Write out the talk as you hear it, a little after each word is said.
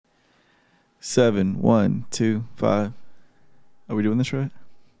7, 1, 2, 5. Are we doing this right?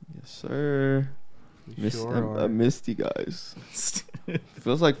 Yes, sir. Sure I missed you guys.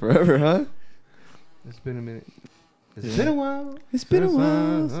 Feels like forever, huh? It's been a minute. It's Yeah. been a while. It's been a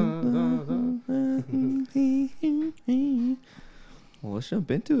while. Well, let's jump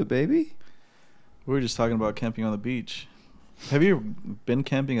into it, baby. We were just talking about camping on the beach. Have you been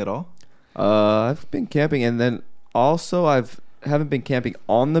camping at all? I've been camping, and then also haven't been camping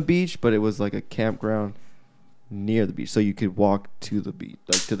on the beach, but it was like a campground near the beach, so you could walk to the beach,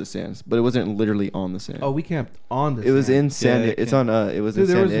 like to the sands, but it wasn't literally on the sand. Oh, we camped on the it was sand. in San. Yeah, It's on. It was Dude, in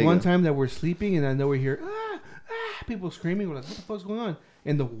San there was Diego. one time that we're sleeping, and I know we're here. People screaming. We're like, what the fuck's going on?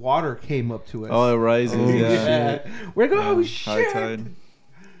 And the water came up to us. Oh, it rises. Oh, yeah. We're like, oh, Yeah, shit. high tide.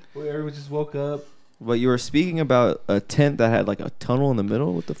 Everyone just woke up. But you were speaking about a tent that had like a tunnel in the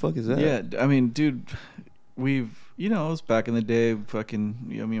middle. What the fuck is that? Yeah, I mean, dude, it was back in the day. Fucking,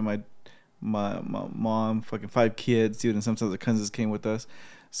 me and my mom, fucking 5 kids, dude, and sometimes the cousins came with us.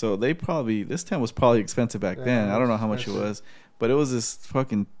 So this tent was probably expensive back then. I don't know how much it was, but it was this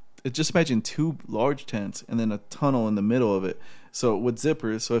fucking. Just imagine 2 large tents and then a tunnel in the middle of it. So with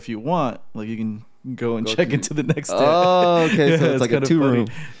zippers. So if you want, like, you can go and check into the next tent. Oh, okay. So Yeah, it's like a kinda 2-room.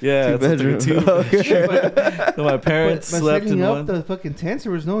 funny. Yeah, Two it's like a bedroom. 2 So my parents But slept setting in up one. the fucking tents,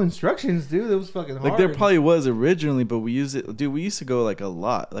 there was no instructions, dude. It was fucking hard. Like there probably was originally, but we used it. Dude, we used to go like a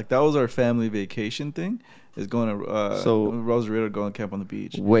lot. Like that was our family vacation thing. Is going to So- Rosarito to go and camp on the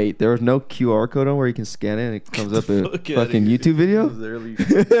beach. Wait, there was no QR code on where you can scan it and it comes up a Fuck outta fucking here. YouTube video? It was the early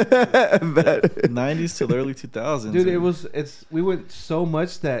That- 90s to the early 2000s. Dude, we went so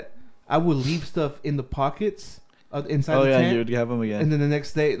much that I would leave stuff in the pockets inside Oh the yeah, tent. you would have them again. And then the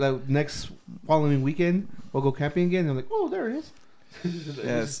next day, like next following weekend, we'll go camping again. And I'm like, oh, there it is.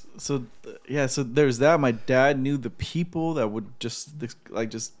 Yes. So there's that. My dad knew the people that would just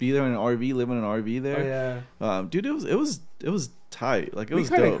be there in an RV, live in an RV Oh, there. yeah. Dude, it was tight. Like it We was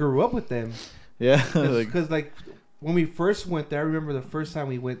kind of dope. grew up with them. Yeah. Because like when we first went there, I remember the first time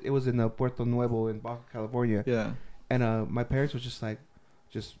we went, it was in Puerto Nuevo in Baja California. yeah. And my parents was just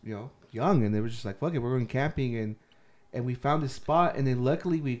young, and they were just like, fuck it, we're going camping, and we found this spot, and then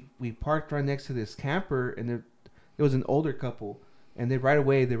luckily we parked right next to this camper, and it was an older couple, and they right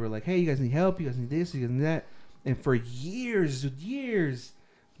away they were like, hey, you guys need help, you guys need this, you guys need that, and for years,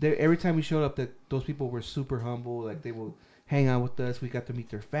 every time we showed up, that those people were super humble, like they would hang out with us, we got to meet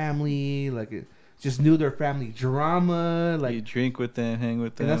their family, just knew their family drama, like. You drink with them, hang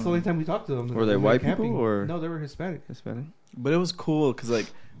with them. And that's the only time we talked to them. Were they We went white camping. people, or- No, they were Hispanic. Hispanic? But it was cool because like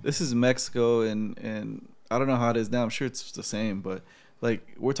this is Mexico and I don't know how it is now. I'm sure it's the same, but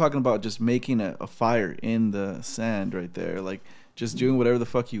like we're talking about just making a fire in the sand right there, like just doing whatever the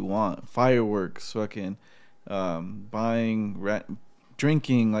fuck you want, fireworks, fucking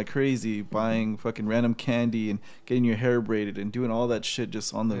drinking like crazy, buying fucking random candy and getting your hair braided and doing all that shit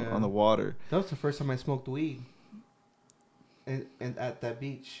just on the water. That was the first time I smoked weed. And at that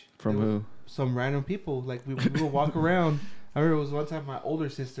beach. From There was who? Some random people. Like we would walk around. I remember it was one time my older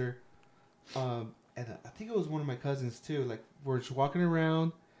sister, and I think it was one of my cousins too. Like we're just walking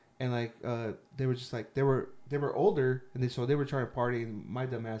around, and like they were just like they were older, and they were trying to party, and my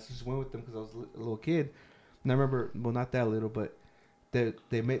dumb ass just went with them because I was a little kid. And I remember, well, not that little, but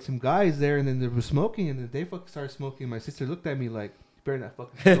they met some guys there, and then they were smoking, and then they fucking started smoking. My sister looked at me like, you better not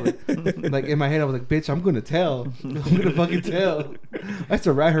fucking tell it. Like in my head, I was like, bitch, I'm gonna tell. I'm gonna fucking tell. I used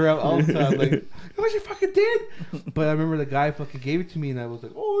to rat her out all the time, like, what you fucking did? But I remember the guy fucking gave it to me, and I was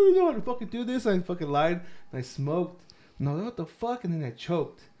like, oh, you know how to fucking do this? I fucking lied, and I smoked. And I was like, what the fuck? And then I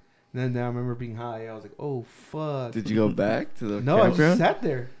choked. And then I remember being high. I was like, oh fuck. Did you go back to the No, I campground? just sat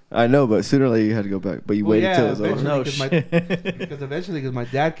there. I know, but sooner or later you had to go back. But you Well, waited yeah, till it was over. eventually. No because shit. Because my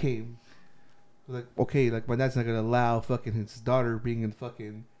dad came. Like, okay, like my dad's not gonna allow fucking his daughter being in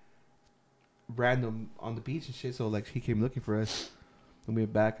fucking random on the beach and shit. So like he came looking for us. When we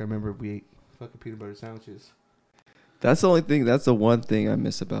went back, I remember we ate fucking peanut butter sandwiches. That's the only thing. That's the one thing I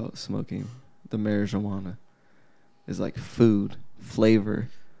miss about smoking the marijuana. Is like food, flavor.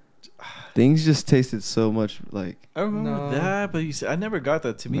 Things just tasted so much like. I remember No. that, but you see, I never got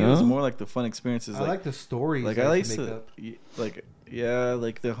that. To me, it was No? more like the fun experiences. I like the stories. like that I I like used to make to up.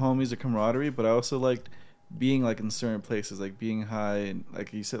 like the homies, the camaraderie, but I also liked being like in certain places, like being high and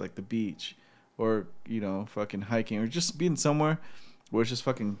like you said, like the beach, or fucking hiking, or just being somewhere where it's just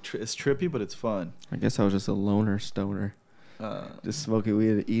fucking it's trippy, but it's fun. I guess I was just a loner stoner, Uh, just smoking weed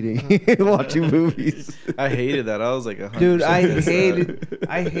and eating, watching movies. I hated that. I was like, 100% Dude, I against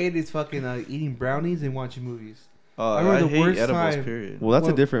that. hated fucking eating brownies and watching movies. I remember the hate worst edibles. time- Period. Well, that's a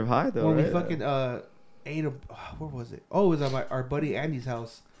Well, different high though, when right? we fucking ate where was it? Oh, it was at our buddy Andy's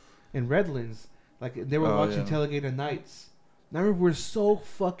house. in Redlands. Like they were Oh, watching yeah. Telegator Nights. And I remember we're so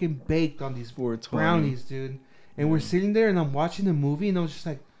fucking baked on these 420. brownies, dude. And we're sitting there, and I'm watching the movie, and I was just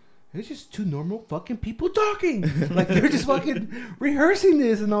like, it's just two normal fucking people talking. Like they're just fucking rehearsing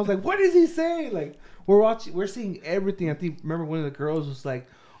this, and I was like, what is he saying? Like we're seeing everything. I think remember one of the girls was like,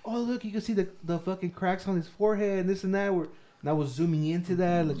 oh look, you can see the fucking cracks on his forehead and this and that. And I was zooming into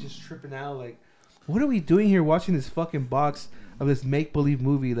that, like just tripping out. Like, what are we doing here watching this fucking box of this make believe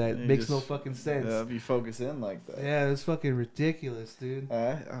movie that You makes just- no fucking sense? Yeah, if you focus in like that. Yeah, it's fucking ridiculous, dude.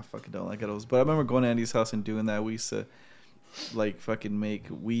 I fucking don't like those. But I remember going to Andy's house and doing that. We used to like fucking make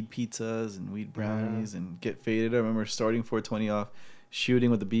weed pizzas and weed brownies and get faded. I remember starting 420 off,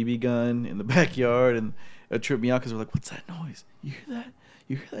 shooting with a BB gun in the backyard, and it tripped me out because we're like, "What's that noise? You hear that?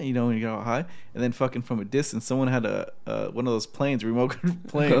 You hear that? You know when you get all high." And then fucking from a distance, someone had a one of those planes, remote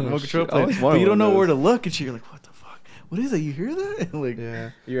plane, Oh, remote control shit. I always plane, wanted but you one don't of know where those. to look, and you're like, "What the fuck? What is that? You hear that?" Like Yeah.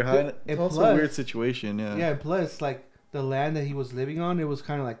 you're high. And It's also plus- a weird situation. Yeah. Yeah, and plus, like, the land that he was living on, it was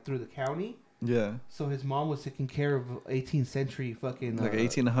kind of like through the county. Yeah. So his mom was taking care of 18th century fucking... Like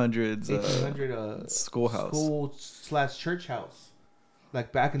 1800s 1800 schoolhouse. School/church house.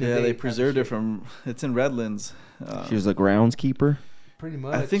 Like back in the Yeah, day. they kind of preserved it shit. from. It's in Redlands. She was a groundskeeper. Pretty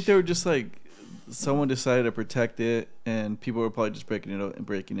much. I think they were just like someone decided to protect it, and people were probably just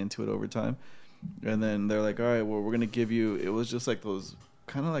breaking into it over time. And then they're like, "All right, well, we're gonna give you." It was just like those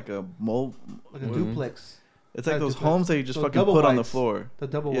kind of like a mold. Like a Mhm. duplex. It's like Not a those duplex. homes that you just Those fucking double put on the wides. floor. The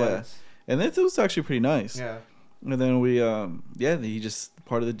double Yeah. wides. And it was actually pretty nice. Yeah. And then we, he just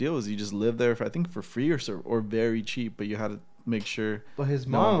part of the deal was you just live there for I think for free or very cheap, but you had to make sure. But his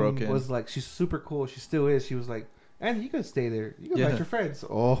No one mom broke in. was like, she's super cool. She still is. She was like, and you can stay there. You can Yeah. invite your friends.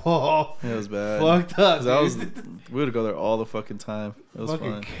 Oh, It was bad. fucked up, 'Cause I was, dude. we would go there all the fucking time. It was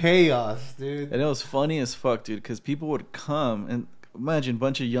Fucking fun. chaos, dude. And it was funny as fuck, dude, because people would come and imagine a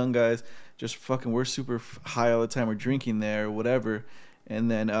bunch of young guys just fucking, we're super high all the time, we're drinking there or whatever. And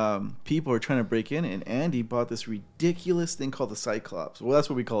then people are trying to break in, and Andy bought this ridiculous thing called the Cyclops. Well, that's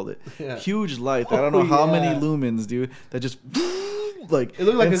what we called it. Yeah. Huge light. I don't Oh, know how yeah. many lumens, dude, that just like. It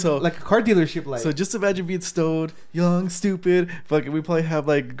looked like and like a car dealership light. So just imagine being stoned, young, stupid. Fucking, we probably have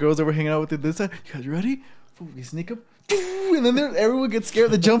like girls over hanging out with it this side. You guys ready? We sneak up, and then everyone gets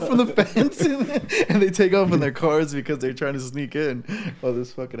scared. They jump from the fence and they take off in their cars because they're trying to sneak in. Oh,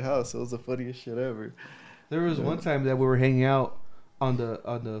 this fucking house! It was the funniest shit ever. There was one time that we were hanging out on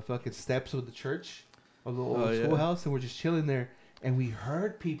the fucking steps of the church, of the old Oh, yeah. schoolhouse, and we're just chilling there, and we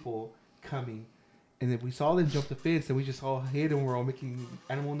heard people coming, and then we saw them jump the fence, and we just all hid, and we're all making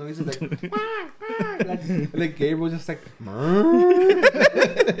animal noises like, "Wah, wah," and then Gabriel was just like,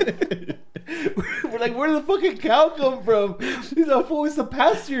 we're like, where did the fucking cow come from? He's like, "Fool, it's the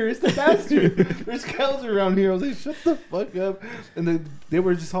pasture, it's the pasture. There's cows around here." I was like, shut the fuck up, and then they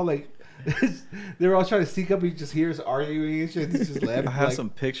were just all like. They were all trying to sneak up. You just hear us arguing and shit. It's just left. I have like, some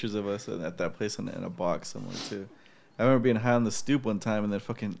pictures of us at that place in a box somewhere too. I remember being high on the stoop one time, and then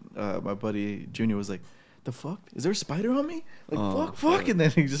fucking my buddy Junior was like, "The fuck? Is there a spider on me? Like Oh, fuck, fuck. and then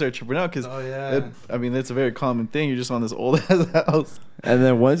he just started tripping out because Oh yeah. I mean, that's a very common thing. You're just on this old ass house. And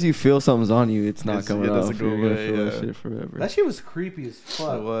then once you feel something's on you, it's not It's- coming it off. doesn't go You're gonna away, feel yeah. that shit forever. That shit was creepy as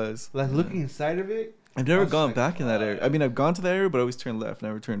fuck. It was. Like looking inside of it. I've I never was gone like, back in that area. I mean, I've gone to that area, but I always turned left,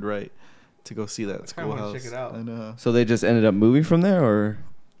 never turned right to go see that I kinda schoolhouse. wanna check it out. I know. So they just ended up moving from there, or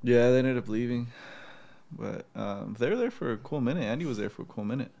Yeah, they ended up leaving, but they were there for a cool minute. Andy was there for a cool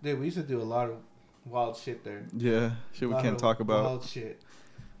minute. Dude, we used to do a lot of wild shit there. Yeah, shit we Lot can't of talk about. Wild shit.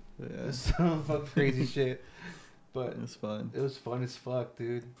 Yeah, Some fucking crazy shit. But it's fun. it was fun as fuck,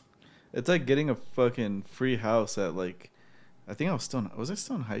 dude. It's like getting a fucking free house at like, I think I was I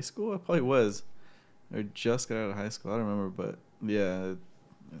still in high school? I probably was, or just got out of high school. I don't remember, but yeah,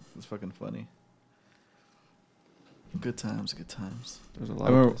 it's fucking funny. Good times, good times. there's a I lot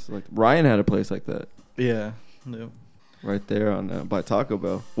remember- of places. Like Ryan had a place like that Yeah, no. right there on by Taco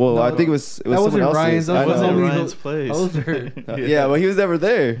Bell. Well, No, I think it was that someone wasn't else's. Ryan's, that I It was know. wasn't only Ryan's place. Hoser. Yeah, well, he was never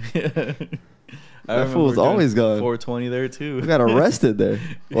there. Yeah. That fool's always gone. 420 there too. We got arrested there,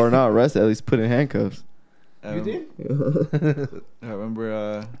 or not arrested, at least put in handcuffs. You did? I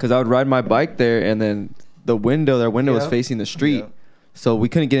remember. Because I would ride my bike there, and then their window was Yeah. facing the street, Yeah. so we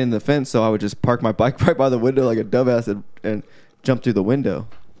couldn't get in the fence. So I would just park my bike right by the window like a dumbass and jump through the window.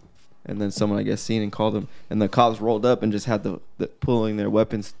 And then someone, I guess, seen and called them, and the cops rolled up and just had the pulling their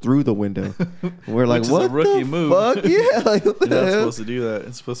weapons through the window. And we're like, Which is a what rookie the move. fuck? Yeah, like what the You're not hell? supposed to do that.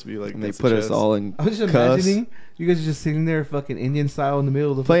 It's supposed to be like. And they against the put us chest. all in I was just cuffs, imagining you guys are just sitting there fucking Indian style in the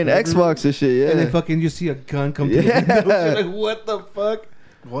middle of the playing fucking bedroom, Xbox and shit. Yeah, and then fucking you see a gun come through Yeah. the window. You're like, what the fuck?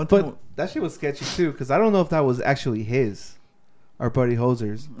 One time, But that shit was sketchy too, because I don't know if that was actually his. our buddy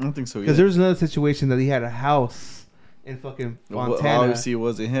Hosers. I don't think so. Because there was another situation that he had a house in fucking Fontana. Well, obviously, it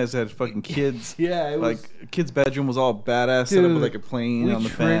wasn't his. It had fucking kids. Yeah, it was. Like, kid's bedroom was all badass, set up with like a plane on the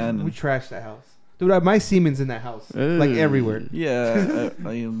fan. We trashed that house. Dude, my semen's in that house. Like everywhere. Yeah, I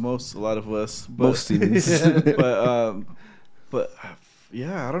mean, a lot of us. But, Most Siemens. but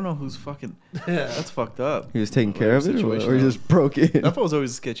yeah, I don't know who's fucking. That's fucked up. He was taking care of it, Situation. or he just broke in. That was always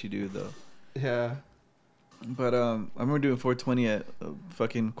a sketchy dude, though. Yeah. But I remember doing 420 at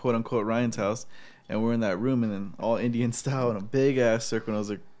fucking quote unquote Ryan's house, and we're in that room, and then all Indian style in a big ass circle. And it was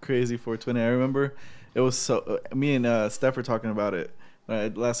a crazy 420. I remember it was so. Me and Steph were talking about it. When I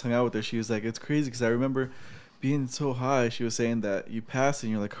last hung out with her, she was like, "It's crazy," because I remember being so high. She was saying that you pass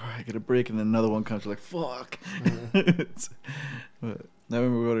and you're like, "All right, get a break," and then another one comes. You're like, "Fuck." But I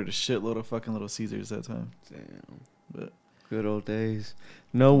remember we ordered a shitload of fucking Little Caesars that time. Damn. But Good old days.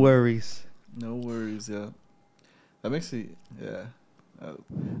 No worries. no worries, yeah. That makes me, yeah.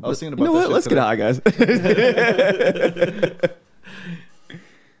 I was thinking You about know that what? shit Let's get today. high, guys.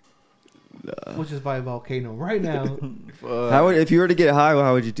 Which is by a volcano right now. How would, if you were to get high,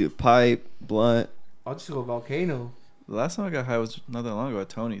 how would you do? Pipe, blunt? I'll just go volcano. The last time I got high was not that long ago at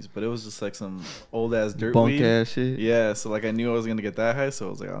Tony's, but it was just like some old ass dirt Bunk weed. ass shit. Yeah, so like I knew I was gonna get that high, so I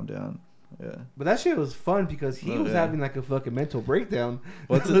was like, I'm down. Yeah. But that shit was fun because he was having like a fucking mental breakdown.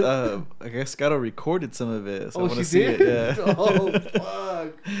 What's it? I guess Gato recorded some of it, so I want to she see did? it. Yeah. Oh,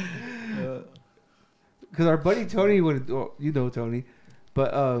 fuck. Because our buddy Tony, you know Tony,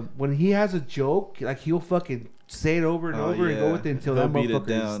 but when he has a joke, like he'll fucking say it over and over and go with it until He'll that beat it motherfucker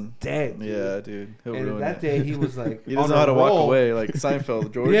down. is dead. Dude. Yeah, dude. He'll And ruin that it. day he was like, He doesn't on know how a to walk roll. away like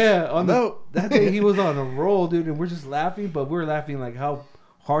Seinfeld, George. Yeah, No. that day he was on a roll, dude, and we're just laughing, but we're laughing like how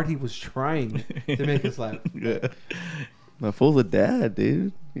hard he was trying to make us laugh. Yeah. My fool's a dad,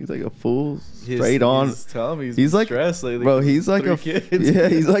 dude. He's like a fool, straight on. He's telling me He's like, stressed lately. bro. He's like a Three kids. yeah.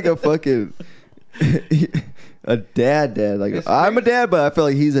 He's like a fucking a dad. Like It's I'm a crazy. dad, but I feel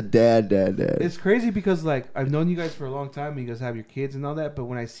like he's a dad. It's crazy because like I've known you guys for a long time, and you guys have your kids and all that. But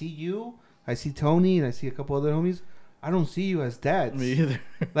when I see you, I see Tony, and I see a couple other homies. I don't see you as dads. Me either.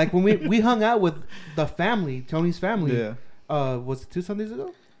 Like when we hung out with the family, Tony's family. Yeah. Was it 2 Sundays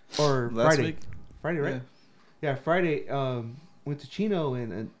ago or Last Friday? week. Friday, right? Yeah. Yeah, Friday. Went to Chino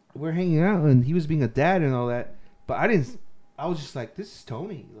and we're hanging out, and he was being a dad and all that. But I didn't. I was just like, this is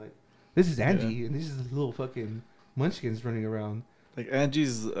Tony. Like, this is Angie, and this is the little fucking munchkins running around. Like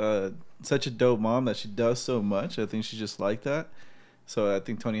Angie's such a dope mom that she does so much. I think she's just like that. So I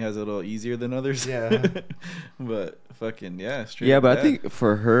think Tony has it a little easier than others. Yeah. But fucking yeah, straight. yeah, but I dad. think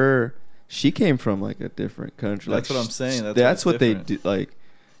for her, she came from like a different country. That's like, what I'm saying. That's That's what's what they different. do. Like,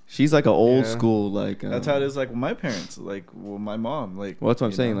 she's like an old Yeah. school. Like That's how it is. Like with my parents, like well, my mom, like. Well, that's what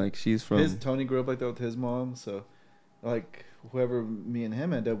I'm you saying. know, Like she's from. his Tony grew up like that with his mom, so like whoever me and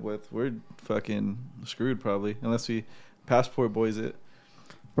him end up with, we're fucking screwed probably unless we passport boys it.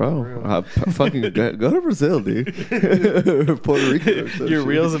 Bro, For real. fucking go to Brazil, dude. Puerto Rico. Or some Your shit.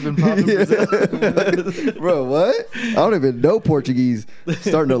 reels have been popping. Yeah. Brazil. Bro, what? I don't even know Portuguese.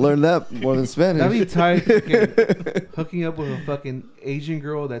 Starting to learn that more than Spanish. That'd be tight. Fucking hooking up with a fucking Asian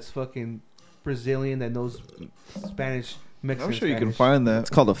girl that's fucking Brazilian that knows Spanish, Mexican. I'm sure you can Spanish. find that. It's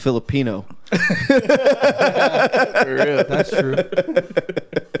called a Filipino. For real. That's true.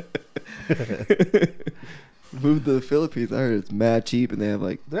 Moved to the Philippines. I heard it's mad cheap, and they have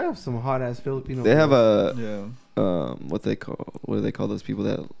like They have some hot ass Filipino. they have girls. a Yeah. what do they call those people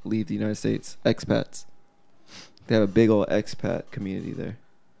that leave the United States? Expats. They have a big old expat community there,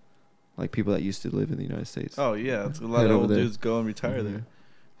 like people that used to live in the United States. Oh yeah, it's a lot Head of over old there. dudes go and retire Mhm. there.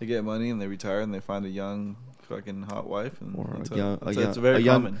 They get money and they retire and they find a young fucking hot wife and Or it's a young, it's very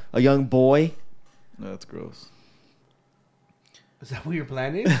common. a young boy. No, that's gross. Is that what you're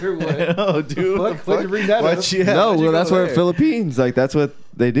planning? Or what? Oh, dude, Fuck? Why'd you bring that Why'd up? you- No, why'd you well, go that's where there? Philippines. Like that's what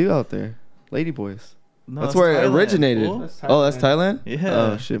they do out there. Lady boys. No, That's it's where it Thailand, originated. fool. That's Oh, that's Thailand. Yeah.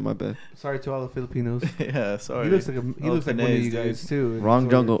 Oh shit, my bad. Sorry to all the Filipinos. Yeah, sorry. He looks like he Oh, looks like one of Pinays, you dude. guys too. Wrong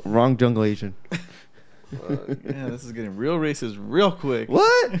jungle Asian. Yeah, this is getting real racist real quick.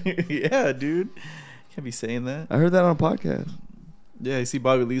 What? Yeah, dude. Can't be saying that. I heard that on a podcast. Yeah, you see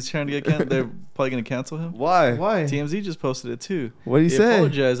Bobby Lee's trying to get they're probably going to cancel him. Why? Why? TMZ just posted it too. What did he He say?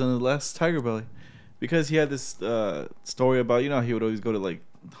 apologized on the last Tiger Belly because he had this story about, you know, how he would always go to like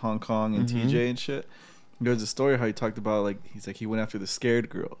Hong Kong and Mhm. TJ and shit. There was a story how he talked about like he's like he went after the scared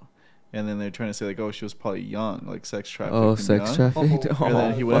girl, and then they're trying to say like, oh, she was probably young, like sex trafficked. Oh, and sex young. trafficked. Oh. And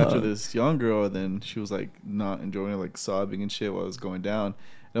then he went after fuck. this young girl, and then she was like not enjoying it, like sobbing and shit while it was going down.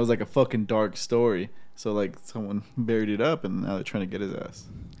 And it was like a fucking dark story. So like someone buried it up, and now they're trying to get his ass.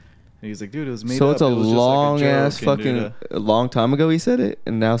 And he's like, dude, it was made So up. it's a It was just like long joke, ass and fucking dude, a long time ago he said it,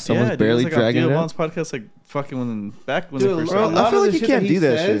 and now someone's dude, barely it was like dragging on it Theo up. Von's podcast, like fucking back when Dude, they first bro, started. I feel of like the you shit can't he do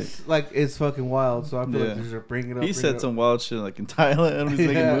that says, Like, it's fucking wild. So I feel Yeah. like they're just bringing it up. He said some wild shit like in Thailand. He's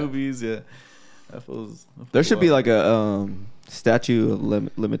making Yeah. movies. Yeah, that feels. There should be like a statute of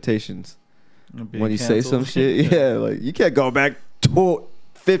limitations when you say some shit. Yeah, like you can't go back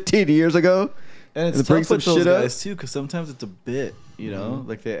 15 years ago. And it's And bring tough some with those shit up. guys too, because sometimes it's a bit, you know,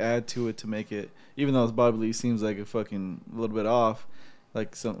 like they add to it to make it. Even though Bobby Lee seems like a fucking little bit off,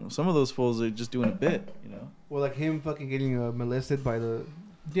 like some of those fools are just doing a bit, you know. Well, like him fucking getting molested by the.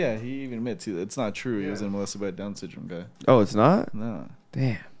 Yeah, he even admits it's not true. He Yeah. wasn't molested by a Down syndrome guy. Oh, it's not. No,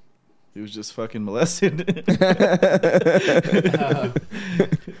 Damn. he was just fucking molested.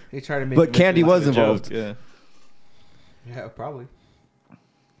 They tried to make. But him Candy look was like a involved. Joke, yeah. Yeah, probably.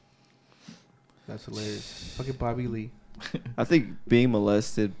 That's hilarious. Fucking Bobby Lee. I think being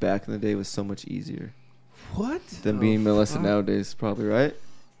molested back in the day was so much easier What? than the being molested fuck? nowadays. Probably right.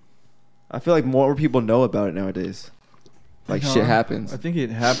 I feel like more people know about it nowadays. Like No, shit happens. I think it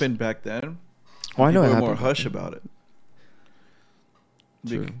happened back then. Oh, I know People it were happened. more back hush then. about it.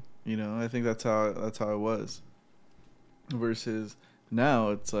 True. You know, I think that's how it was. Versus now,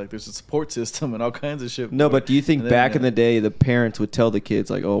 it's like there's a support system and all kinds of shit. No, but do you think And then, back in yeah. the day the parents would tell the kids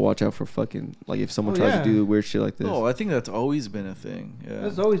like, "Oh, watch out for fucking like if someone Oh, tries yeah. to do weird shit like this." Oh, I think that's always been a thing. Yeah.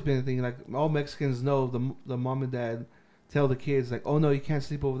 That's always been a thing. Like all Mexicans know, the mom and dad tell the kids like, "Oh no, you can't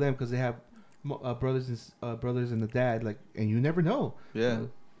sleep over them because they have brothers and the dad." Like, and you never know. Yeah.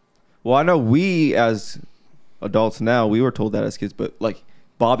 Well, I know we as adults now we were told that as kids, but like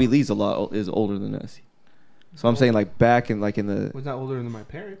Bobby Lee's is older than us. So I'm saying like back in like in the Was not older than my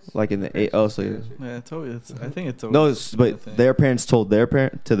parents. like in the eight. Oh, so yeah. Yeah, it's always. I think it's always. No, been a but thing. their parents told their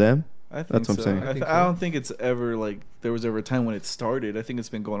parent to them. I think that's what I'm so. saying. I think I so. don't think it's ever like there was ever a time when it started. I think it's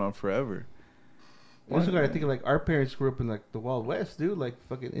been going on forever. You also gotta think of, like our parents grew up in like the Wild West, dude. Like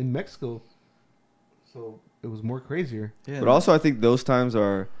fucking in Mexico, so it was more crazier. Yeah. But also, I think those times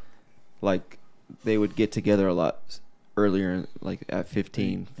are like they would get together a lot earlier, like at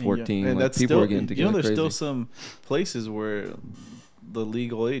 15, 14. And like that's people still, are getting together. You know, there's crazy. still some places where the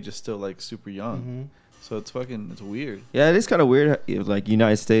legal age is still like super young. Mm-hmm. So it's weird. Yeah, it is kind of weird. Like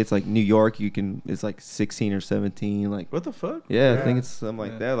United States, like New York, it's like 16 or 17. Like, What the fuck? yeah, I Yeah. think it's something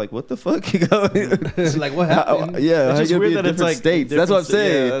like Yeah. that. Like, what the fuck? You go- Like what happened? Yeah, It's how just you gonna weird be that in it's, different like, states. That's what I'm different sta-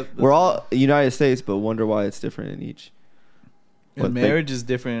 yeah, saying. that- We're all United States, but wonder why it's different in each. And But they- marriage is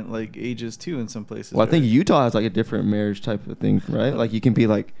different, like ages too, in some places. Well, I think right? Utah has like a different marriage type of thing, right? Like you can be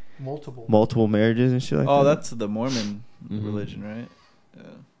like Multiple. multiple marriages and shit like that. Oh, that's the Mormon Mhm. religion, right? Yeah,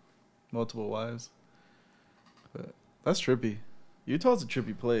 multiple wives. But that's trippy. Utah's a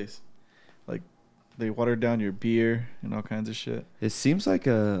trippy place. Like they water down your beer and all kinds of shit. It seems like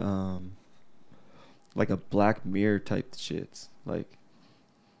a Black Mirror type shit. Like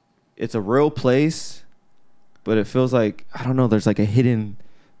it's a real place, but it feels like I don't know. There's like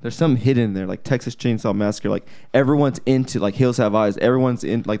there's some hidden there, like Texas Chainsaw Massacre. Like everyone's into like Hills Have Eyes. Everyone's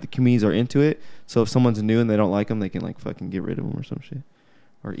in like the communities are into it. So if someone's new and they don't like them, they can like fucking get rid of them or some shit,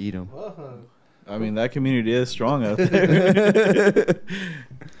 or eat them. Whoa. I mean, that community is strong out there.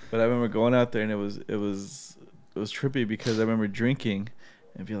 But I remember going out there and it was trippy because I remember drinking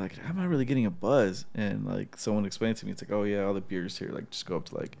and be like, am I really getting a buzz? And like someone explained to me, it's like, oh yeah, all the beers here like just go up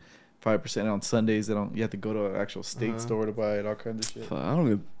to like 5%. On Sundays you have to go to an actual state store to buy it, all kinds of shit. Fuck, I don't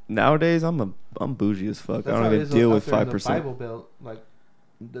even nowadays. I'm bougie as fuck. That's I how don't it even is deal out with there in the 5%. Bible Belt, like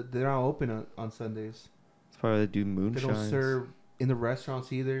they're not open on Sundays. It's probably they do They moonshine. don't serve in the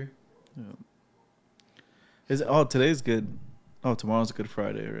restaurants either. Yeah. Today's good. Oh, tomorrow's Good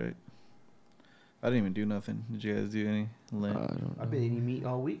Friday, right? I didn't even do nothing. Did you guys do any I Lent? don't know. I've been eating meat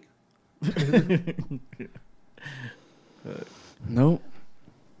all week. Nope.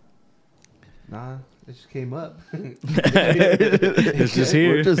 Nah, it just came up. It's just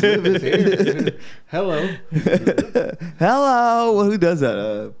here. We're just living. Hello. Hello. Well, who does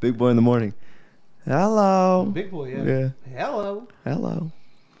that? Big boy in the morning. Hello. Big boy, yeah. Yeah. Hello. Hello.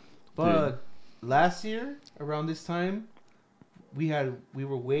 But last year, around this time, we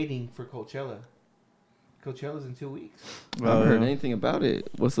were waiting for Coachella. Coachella's in 2 weeks. I haven't heard anything about it.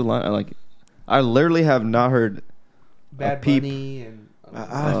 What's the line? I literally have not heard. Bad peep. Bunny and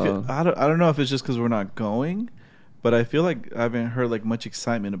I don't know if it's just because we're not going, but I feel like I haven't heard like much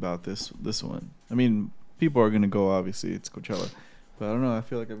excitement about this one. I mean, people are gonna go. Obviously, it's Coachella, but I don't know. I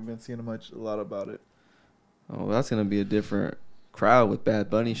feel like I haven't been seeing a lot about it. Oh, that's gonna be a different crowd with Bad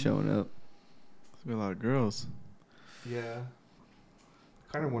Bunny showing up. There's gonna be a lot of girls. yeah.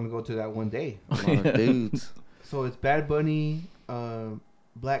 I kind of want to go to that one day. A lot of dudes. So it's Bad Bunny,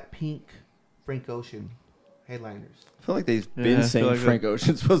 Blackpink, Frank Ocean, headliners. I feel like they've Yeah, been I feel saying like Frank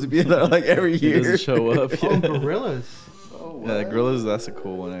Ocean's supposed to be there like every He year. doesn't show up. Oh, Yeah, Gorillas. yeah Gorillas. That's a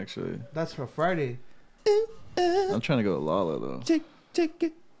cool one actually. That's for Friday. I'm trying to go to Lala though. Check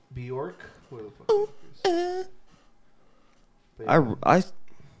it. Bjork. Where the fuck is? But yeah.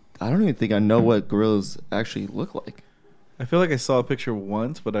 I don't even think I know what gorillas actually look like. I feel like I saw a picture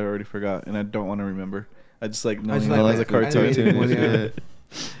once, but I already forgot, and I don't want to remember. I just like knowing just that like as a the cartoon. animated one, Yeah.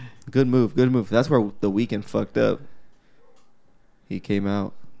 Good move. That's where the Weeknd fucked up. He came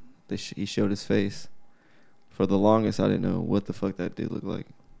out. He showed his face. For the longest, I didn't know what the fuck that dude looked like.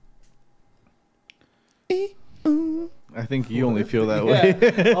 I think you only feel that Yeah.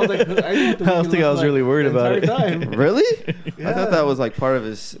 way. I was like, I don't think I was really worried about it. Really? Yeah. I thought that was like part of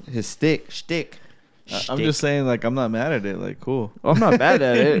his shtick. I'm just saying, like, I'm not mad at it. Like, cool. I'm not mad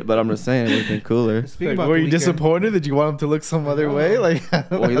at it, but I'm just saying it would have been cooler. Speaking Like, about were the you Weeknd, disappointed? Did you want him to look some other No. way? Like,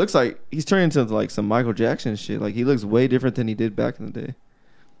 Well, he looks like he's turning into like some Michael Jackson shit. Like he looks way different than he did back in the day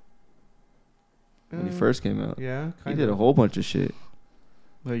when he first came out. Yeah, He did a whole bunch of shit.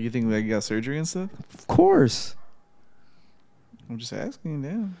 like, you think like you got surgery and stuff? Of course. I'm just asking.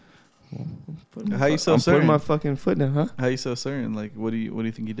 Damn. Putting How you so I'm certain? putting my fucking foot down, huh? How you so certain? Like, what do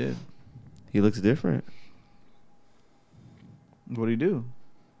you think he did? He looks different. What do you do?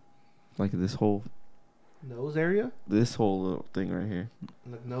 Like this whole nose area, little thing right here,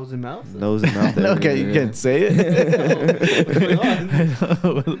 like nose and mouth. nose and mouth. area. Okay, you can't say it.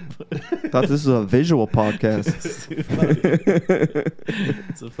 Thought this was a visual podcast.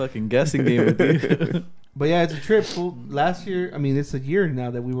 It's a fucking guessing game with you. But yeah, it's a trip. Last year, I mean, it's a year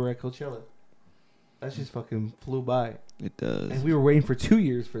now that we were at Coachella. That just fucking flew by, It does. and we were waiting for 2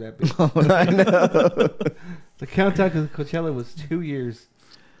 years for that. Bitch. I know. The countdown to Coachella was 2 years.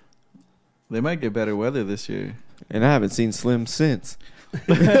 They might get better weather this year. And I haven't seen Slim since.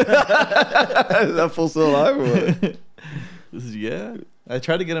 That fool still alive or what? Yeah, I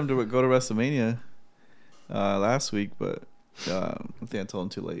tried to get him to go to WrestleMania last week, but I think I told him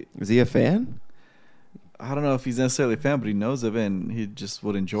too late. Is he a fan? I don't know if he's necessarily a fan, but he knows of it and he just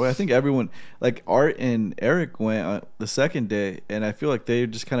would enjoy. I think everyone, like Art and Eric, went the second day, and I feel like they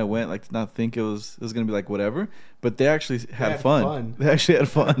just kind of went like to not think it was gonna be like whatever, but they actually had fun. They actually had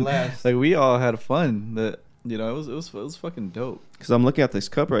fun. Blast. Like we all had fun. That it was fucking dope. Because I'm looking at this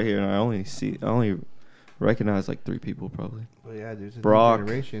cup right here, and I only recognize like 3 people probably: But yeah, there's a new Brock.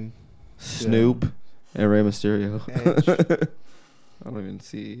 generation. Snoop and Rey Mysterio. Edge. I don't even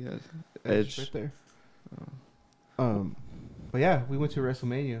see Edge Edge. right there. But yeah, we went to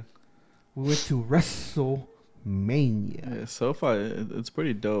WrestleMania. We went to WrestleMania. Yeah, so far it's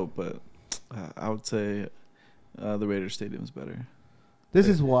pretty dope, but I would say the Raiders Stadium is better This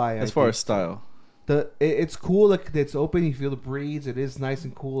is why. as far as style. It's cool. Like it's open. You feel the breeze. It is nice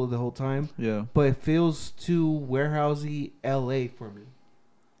and cool the whole time. Yeah, But it feels too warehousey LA for me.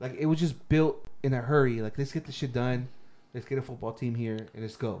 Like it was just built in a hurry. Like let's get this shit done. Let's get a football team here and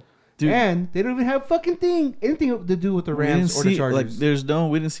let's go. dude. And they don't even have anything to do with the we didn't Rams or the see, Chargers. like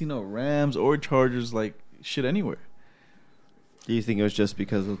we didn't see no Rams or Chargers like shit anywhere. Do you think it was just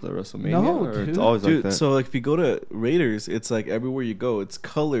because of the WrestleMania? No, or dude. it's always Dude, like that? so like if you go to Raiders, it's like everywhere you go, it's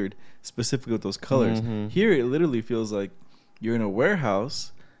colored specifically with those colors. Mhm. Here, it literally feels like you're in a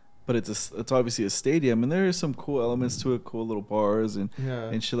warehouse, but it's obviously a stadium, and there is some cool elements to it, cool little bars and yeah.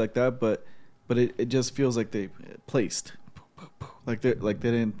 and shit like that. But it just feels like they placed, like they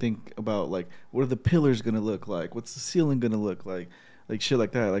didn't think about like what are the pillars gonna look like, what's the ceiling gonna look like shit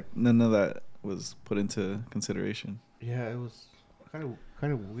like that. Like none of that was put into consideration. Yeah, it was kind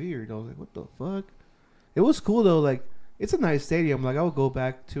of weird. I was like, what the fuck? It was cool though. Like it's a nice stadium. Like I would go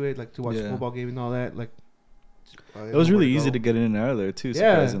back to it, like to watch a Yeah. football game and all that. Like It was really easy to get in and out of there too.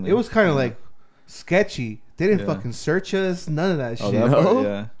 Yeah, Surprisingly, it was kind of Yeah. like sketchy. They didn't Yeah. fucking search us. None of that Oh, shit. that No? part,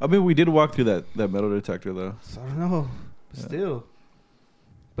 yeah. I mean, we did walk through that metal detector though. So I don't know. But Yeah. still.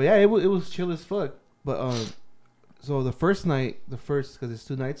 But yeah, it was chill as fuck. But so the first because it's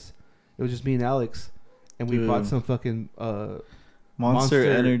 2 nights, it was just me and Alex, and we Dude. bought some fucking Monster Monster-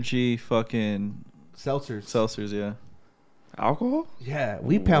 Energy, fucking seltzers. seltzers, yeah. Alcohol? Yeah,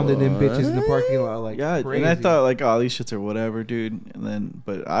 we pounded them bitches in the parking lot like Yeah, crazy. and I thought like, oh, these shits are whatever, dude. And then,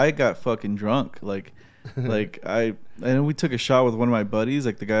 but I got fucking drunk. Like and we took a shot with one of my buddies,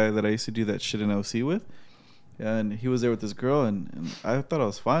 like the guy that I used to do that shit in OC with. And he was there with this girl, and I thought I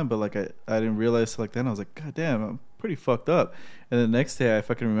was fine, but like I didn't realize like then I was like, God damn, I'm pretty fucked up. And the next day, I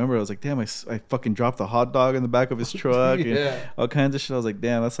fucking remember, I was like, damn, I fucking dropped a hot dog in the back of his truck and all kinds of shit. I was like,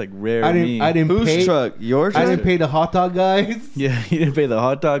 damn, that's like rare. I didn't Whose pay. truck? Your truck? I didn't pay the hot dog guys. Yeah, he didn't pay the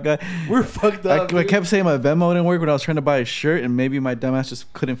hot dog guy. We're fucked up. I kept saying my Venmo didn't work when I was trying to buy a shirt, and maybe my dumbass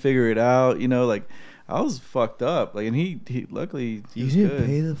just couldn't figure it out. You know, like I was fucked up. Like, and he luckily he You was didn't good.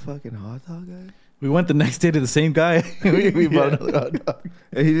 pay the fucking hot dog guy? We went the next day to the same guy. we bought another hot dog.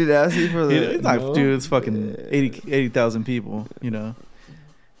 And he didn't ask you for the... It's like, dude, it's fucking 80,000 people, you know.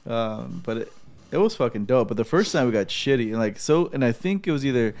 But it was fucking dope. But the first time we got shitty, and like and I think it was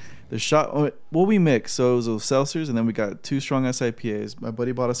either the shot. Well, we mixed, so it was those seltzers, and then we got 2 strong SIPAs. My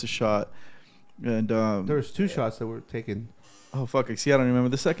buddy bought us a shot, and there was 2 shots that were taken. oh fuck, see, I don't remember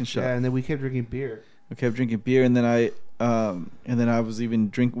the second shot. Yeah, and then we kept drinking beer. I kept drinking beer, and then I was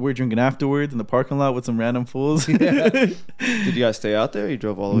even we're drinking afterwards in the parking lot with some random fools. Yeah. Did you guys stay out there or you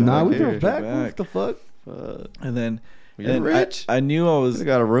drove all the way Nah, back we here? drove back. back. What the fuck? And then You're and rich. I knew I was You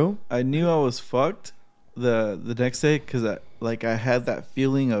got a room? I knew I was fucked the next day because I had that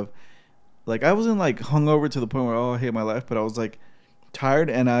feeling of like I wasn't like hungover to the point where I hate my life, but I was like tired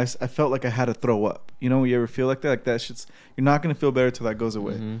and I felt like I had to throw up. You know, when you ever feel like that? Like that shit's you're not gonna feel better till that goes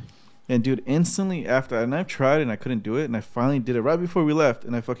away. Mhm. And dude, instantly after, and I've tried and I couldn't do it, and I finally did it right before we left,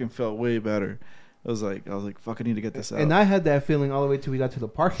 and I fucking felt way better. I was like, fuck, I need to get this out. And I had that feeling all the way till we got to the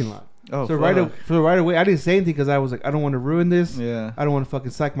parking lot. oh, So fuck. right away, I didn't say anything because I was like, I don't want to ruin this. Yeah. I don't want to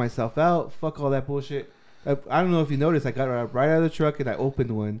fucking psych myself out. Fuck all that bullshit. I don't know if you noticed, I got right out of the truck and I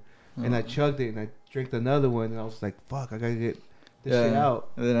opened one and I chugged it and I drank another one and I was like, fuck, I gotta get this shit out.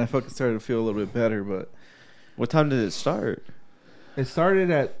 And then I fucking started to feel a little bit better, but What time did it start? It started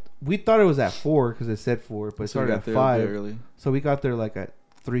at, we thought it was at 4 because it said 4, but it so we started got at there 5. early. So we got there like at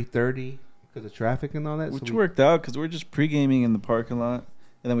 3:30 because of traffic and all that. Which so we, worked out because we're just pre-gaming in the parking lot.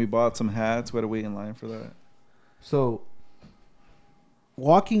 And then we bought some hats. We had to wait in line for that. So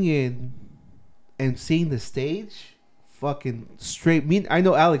walking in and seeing the stage, fucking straight. I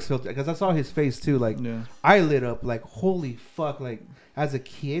know Alex felt it because I saw his face too. Like Yeah. I lit up. Like holy fuck. Like as a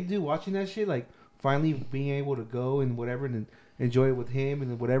kid, dude, watching that shit. Like finally being able to go and whatever and enjoy it with him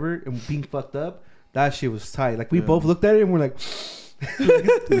and whatever and being fucked up. That shit was tight. Like we Yeah. both looked at it and we're like.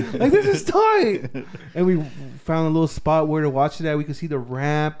 like this is tight, and we found a little spot where to watch it at. We could see the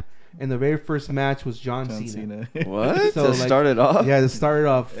ramp, and the very first match was John Cena. What? So, to like- start it off? Yeah, to start it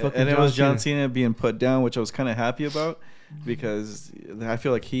off, fucking And it was John Cena. Cena being put down, which I was kind of happy about because I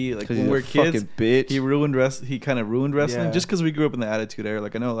feel like he, like 'Cause when he's we a were kids, fucking bitch. he kind of ruined wrestling Yeah. just because we grew up in the Attitude Era.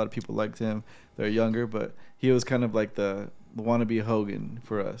 Like I know a lot of people liked him; they're younger, but he was kind of like the wannabe Hogan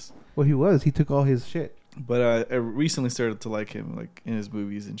for us. Well, he was. He took all his shit. But I recently started to like him, like in his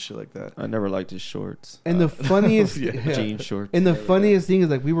movies and shit like that. I never liked his shorts. And the funniest, yeah. Jean shorts. and the funniest thing is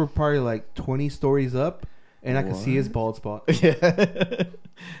like we were probably like 20 stories up, and I could see his What? bald spot. Yeah.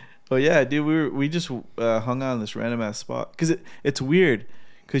 Well, yeah, dude, we just hung out in this random ass spot because it's weird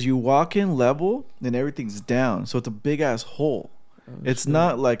because you walk in level and everything's down, so it's a big ass hole. Oh, It's shit.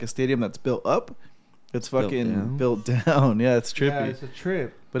 not like a stadium that's built up. It's Built fucking down? built down. Yeah, it's trippy. Yeah, it's a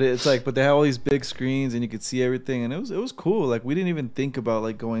trip. But it's like, but they have all these big screens and you could see everything, and it was cool. Like we didn't even think about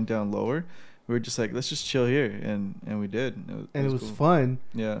like going down lower. We were just like, let's just chill here, and we did. And it was cool. fun.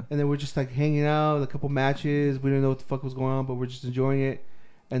 Yeah. And then we're just like hanging out, a couple matches. We didn't know what the fuck was going on, but we're just enjoying it.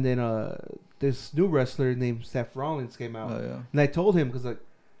 And then this new wrestler named Seth Rollins came out, Oh yeah. and I told him because like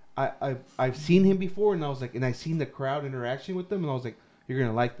I've seen him before, and I was like, and I seen the crowd interaction with them, and I was like, you're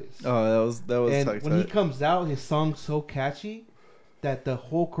gonna like this. Oh, that was And tight, when he tight. comes out, his song's so catchy that the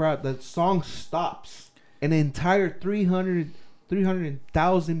whole crowd, the song stops, and the entire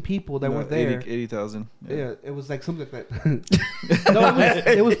 300,000 people that were there. 80,000. Yeah, it was like something like that. No,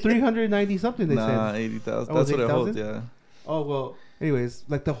 it was 390 something. They Nah, said. 80,000. Oh, That's it what was it holds. 80,000? Yeah. Oh well. Anyways,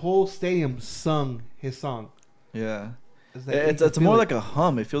 like the whole stadium sung his song. Yeah. It's like, It's more like a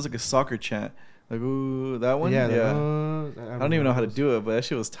hum. It feels like a soccer chant. Like ooh, that one. yeah. Yeah. I I don't even know how to do it, but that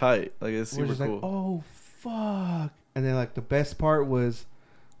shit was tight. Like it's We're super just cool. like, oh fuck! And then like the best part was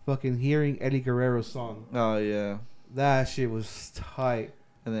fucking hearing Eddie Guerrero's song. Oh yeah. That shit was tight.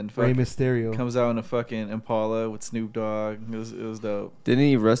 And then Rey fuck, Mysterio. comes out in a fucking Impala with Snoop Dogg. It was dope. Didn't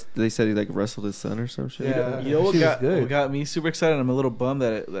he They said he like wrestled his son or some shit. Yeah. You know what she was got, good. what got me super excited? I'm a little bummed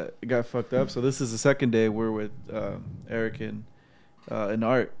that it got fucked up. So this is the second day we're with Eric and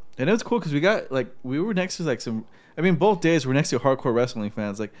Art, and it was cool because we were next to like some. I mean, both days we're next to hardcore wrestling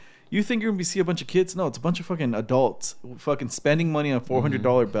fans. Like, you think you're gonna see a bunch of kids? No, it's a bunch of fucking adults, fucking spending money on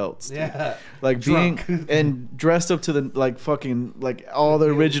 $400 belts. dude. Yeah. Like Drunk. being and dressed up to the like fucking like all the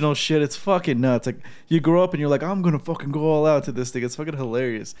original shit. It's fucking nuts. Like you grow up and you're like, I'm gonna fucking go all out to this thing. It's fucking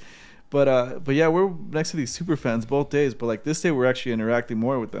hilarious. But yeah, we're next to these super fans both days. But like this day, we're actually interacting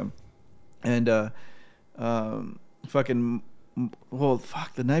more with them, and fucking, well,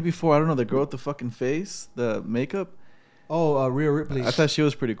 fuck, the night before, I don't know, the girl with the fucking face, the makeup. Oh, Rhea Ripley. I thought she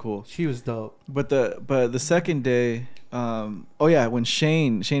was pretty cool. She was dope. But the second day, oh yeah, when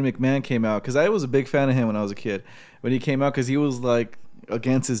Shane McMahon came out, because I was a big fan of him when I was a kid. When he came out, because he was like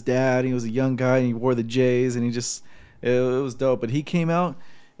against his dad, he was a young guy, and he wore the J's, and it was dope. But he came out,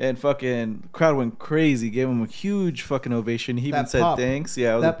 and fucking crowd went crazy, gave him a huge fucking ovation. He even That said pop. thanks.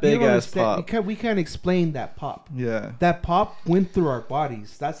 Yeah, it was That, a big you don't ass understand- pop. We can't explain that pop. Yeah, That pop went through our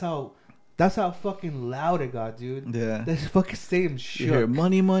bodies. That's how fucking loud it got, dude. yeah. That fucking stadium You hear shook.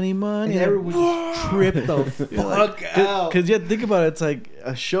 money, money, money, And everyone just tripped the fuck out. Because yeah, think about it. It's like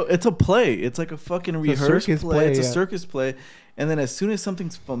a show. It's a play. It's like a fucking It's a rehearsed circus play. play, It's a yeah. circus play. And then as soon as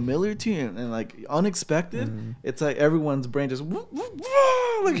something's familiar to you and like unexpected, Mhm. it's like everyone's brain just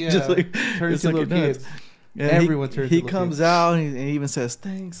like Yeah. just like Turns it's to like little nuts. kids. And Everyone turns He to little comes kids. out and he even says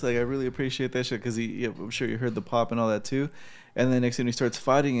thanks. Like I really appreciate that shit because I'm sure you heard the pop and all that too. And then next thing he starts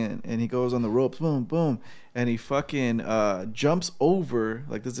fighting it, and he goes on the ropes, boom, boom, and he fucking jumps over,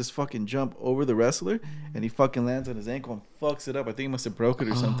 like there's this fucking jump over the wrestler, and he fucking lands on his ankle and fucks it up. I think he must have broke it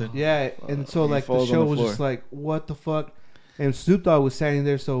or something. Yeah, and so He like the falls on show the was floor. just like, what the fuck? And Snoop Dogg was standing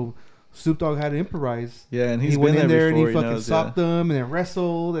there, so Snoop Dogg had to imprise. Yeah, and he's He went been in there there and he before. fucking knows, socked them and then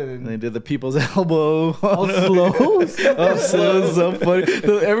wrestled And they and did the people's elbow. all slow. Oh, so it was so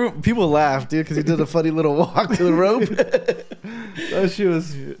funny. People laughed, dude, because he did a funny little walk to the rope. That shit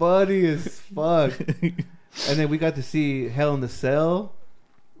was funny as fuck. And then we got to see Hell in the Cell,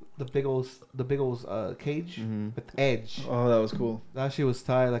 the big old cage Mhm. with Edge. Oh, that was cool. That shit was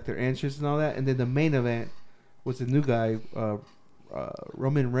tight, like their entrance and all that. And then the main event was the new guy,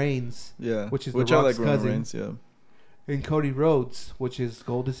 Roman Reigns, Yeah, Which is which The I Rock's like Roman cousin. Reigns. Yeah, and Cody Rhodes, which is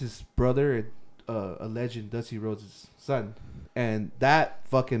Goldust's brother and a legend, Dusty Rhodes' son. And that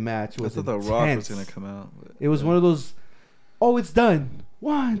fucking match I was thought the Rock was intense. gonna come out. But, It was yeah. one of those, oh, it's done.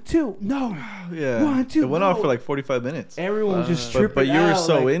 1, 2, no. Yeah, 1, 2, it went off no. for like 45 minutes. Everyone was just But tripping you were out,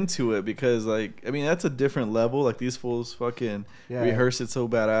 so like- into it because like I mean that's a different level. Like these fools fucking Yeah. rehearse it so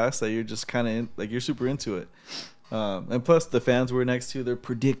badass that you're just kind of like you're super into it. And plus the fans we're next to, they're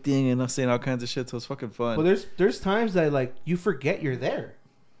predicting and saying all kinds of shit, so it's fucking fun. Well, there's times that like you forget you're there.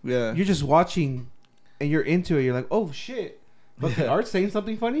 Yeah, You're just watching, and you're into it. You're like, oh shit, but Yeah. Art's saying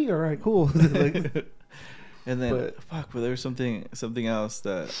something funny. All right, cool. Like, and then but- but there was something else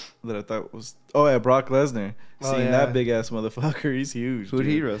that I thought was Brock Lesnar. Oh, Seeing yeah. that big ass motherfucker, he's huge. Who'd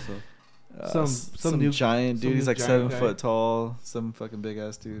he dude. wrestle? Some new- giant some dude. He's new like giant 7 guy. foot tall, some fucking big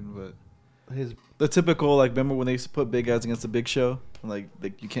ass dude. But his the typical like remember when they used to put big guys against the Big Show, like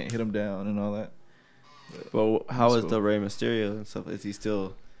you can't hit him down and all that. Well, how That's is cool. the Rey Mysterio and stuff? Is he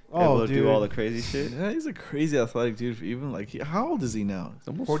still oh able to dude, do all the crazy shit? Yeah, he's a crazy athletic dude. Even like how old is he now? He's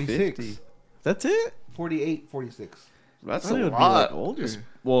almost 46. 50. That's it. 48, 46. That's I a thought he would be, lot. like, older.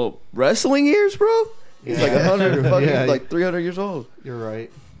 Well, wrestling years, bro. He's like Yeah. 100, fucking Yeah. like 300 years old. You're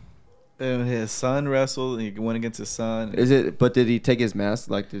right. And his son wrestled, and he went against his son. Is it? But did he take his mask?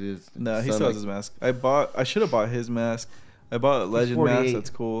 Like, did his? No, he son, still has like- his mask. I should have bought his mask. I bought a legend 48. mask. That's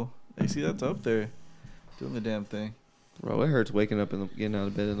cool. You see, that's up there, doing the damn thing. Bro, it hurts waking up and getting out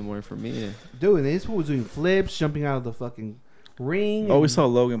of bed in the morning for me. Dude, and this fool was doing flips, jumping out of the fucking ring. Oh, we and- saw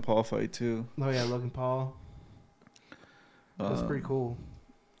Logan Paul fight too. Oh yeah, Logan Paul. That's pretty cool.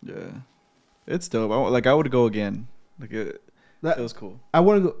 Yeah, it's dope. I would go again. Like it was cool. I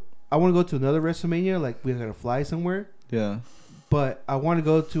want to go. I want to go to another WrestleMania. Like we gotta fly somewhere, Yeah, but I want to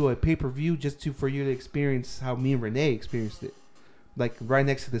go to a pay per view just for you to experience how me and Renee experienced it, like right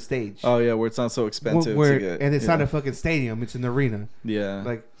next to the stage. Oh yeah, where it's not so expensive Where- to get, and it's yeah. not a fucking stadium; it's an arena. Yeah,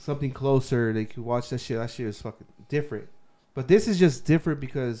 Like something closer. They could watch that shit. That shit is fucking different. But this is just different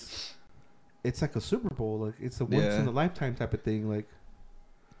because it's like a Super Bowl. Like it's a once Yeah. in a lifetime type of thing. Like,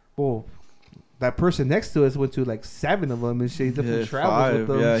 well, that person next to us went to like 7 of them and shit. He definitely travels 5. with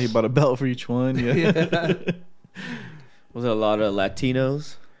them. Yeah, he bought a belt for each one. Yeah, Yeah. Was it a lot of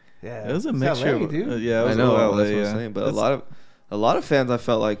Latinos? Yeah, it was a It's mixture. LA, of, dude. yeah, it was I know. LA, That's what yeah. I'm saying. But That's- a lot of fans I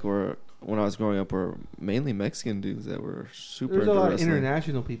felt like were when I was growing up were mainly Mexican dudes that were super There's a into lot of wrestling.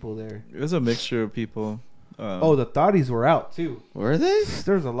 international people there. it was a mixture of people. Oh, the thotties were out too. Were they?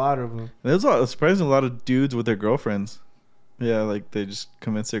 There's a lot of them. There's a surprisingly a lot of dudes with their girlfriends. Yeah, like they just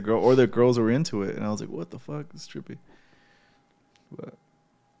convinced their girl or their girls were into it, and I was like, "What the fuck? It's trippy."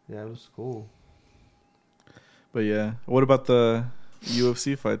 Yeah, it was cool. But yeah, what about the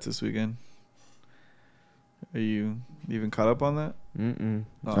UFC fights this weekend? Are you even caught up on that? Mm-mm.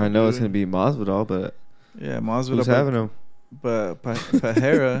 Oh, I know it's dude. gonna be Masvidal, but Yeah, Masvidal. who's having him? But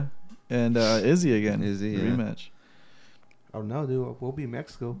Pereira and Izzy again. Izzy, The yeah. rematch. Oh no, dude, we'll be in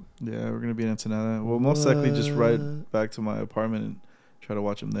Mexico. Yeah, we're gonna be in Ensenada. We'll most likely just ride back to my apartment and try to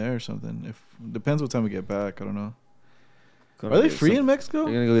watch him there or something. If depends what time we get back. I don't know. Gonna Are they get free some- in Mexico? Are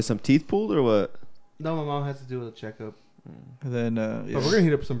you gonna go get some teeth pulled or what? No, my mom has to do a checkup. And then yeah. But we're gonna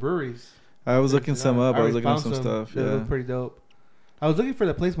hit up some breweries. I was looking some up. I was looking at found some stuff. They Yeah. look pretty dope. I was looking for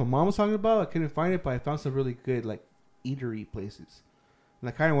the place my mom was talking about. I couldn't find it, but I found some really good like eatery places. And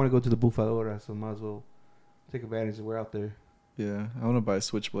I kind of want to go to the Bufadora, so might as well take advantage of we're out there. Yeah, I want to buy a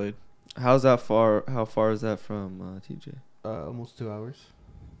Switchblade. How's that far? How far is that from TJ? Almost 2 hours.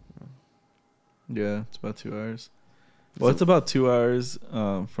 Yeah, it's about 2 hours. Well, it's about 2 hours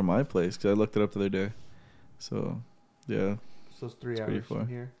from my place because I looked it up the other day. So, yeah, So it's 3 It's pretty hours far. from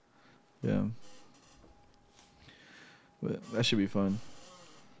here. yeah. But that should be fun.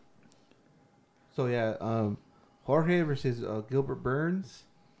 So yeah, Jorge versus Gilbert Burns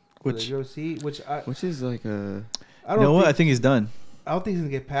for Which the UFC, which Which is like a I you don't know what? I think, think he's done. I don't think he's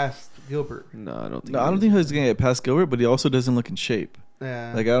gonna get past Gilbert. no. I don't think. No, I don't think he's gonna get past Gilbert, but he also doesn't look in shape.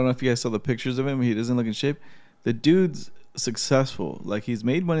 Yeah, Like I don't know if you guys saw the pictures of him. He doesn't look in shape. The dude's successful. Like he's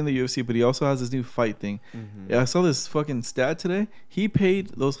made money in the UFC, but he also has this new fight thing. Mm-hmm. Yeah, I saw this fucking stat today. He paid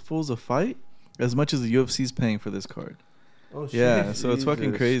those fools a fight as much as the UFC's paying for this card. oh shit. Yeah, so it's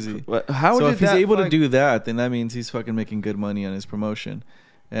fucking crazy. How So did if he's that able to fight- do that, then that means he's fucking making good money on his promotion,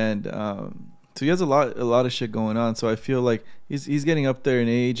 and so he has a lot of shit going on. So I feel like he's getting up there in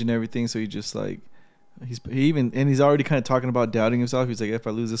age and everything. So he just like he's already kind of talking about doubting himself. He's like, if I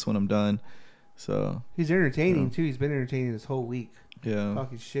lose this one, I'm done. So He's entertaining Yeah. too. He's been entertaining this whole week. yeah,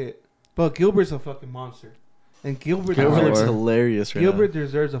 Talking shit. But Gilbert's a fucking monster, and Gilbert Gilbert Gilbert looks Or- hilarious right Gilbert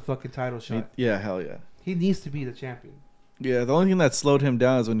deserves a fucking title now. shot. Yeah, hell yeah. He needs to be the champion. Yeah, the only thing that slowed him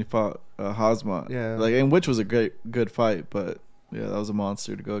down is when he fought Hazmat. Yeah. like, and which was a good fight, but yeah, that was a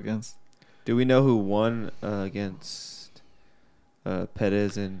monster to go against. Do we know who won against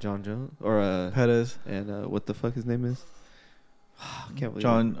Pettis and John Jones or Pettis, and what the fuck his name is? I can't believe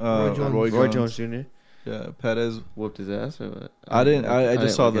John, Roy Jones. Roy Jones Jones. Jr. Yeah, Pettis. whooped his ass or what? I didn't. I didn't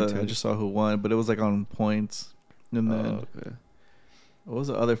just saw look into I it. just saw who won, but it was like on points. And then Oh, okay. what was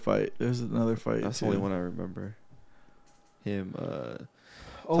the other fight? There's another fight. That's too. the only one I remember. Him talking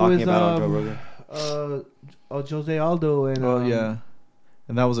Always about on Joe Rogan. Jose Aldo and Oh yeah,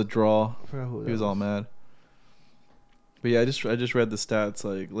 and that was a draw. I forgot who He that was all mad. But yeah, I just read the stats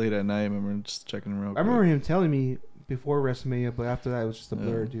like late at night. I remember just checking them real I quick. remember him telling me before WrestleMania, but after that it was just a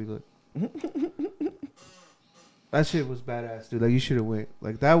blur, Yeah. dude. Like, that shit was badass, dude. Like you should have went.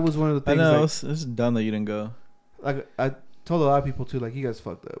 Like that was one of the I things. know Like, it's dumb that you didn't go. like I told a lot of people too. Like you guys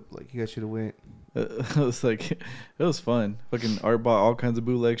fucked up. Like you guys should have went. It was like it was fun. Fucking Art bought all kinds of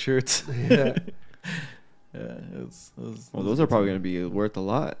bootleg shirts. Yeah. Yeah, it was Well, those are probably going to be worth a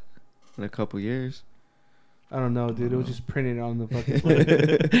lot in a couple years. I don't know, dude. It was just printed on the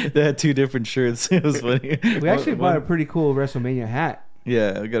fucking. They had two different shirts. It was funny. We actually One- bought a pretty cool WrestleMania hat.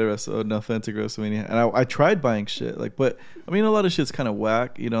 Yeah, I got an authentic WrestleMania, and I tried buying shit like, but I mean, a lot of shit's kind of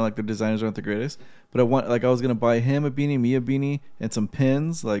whack. You know, like the designers aren't the greatest. But I was gonna buy him a beanie, me a beanie, and some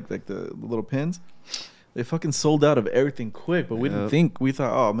pins, like the little pins. They fucking sold out of everything quick, but we didn't Yep. think. We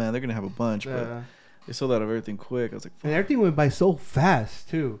thought, oh man, they're gonna have a bunch, but Yeah. they sold out of everything quick. I was like, And everything went by so fast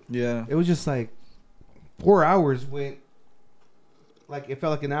too. yeah, It was just like 4 hours went. Like it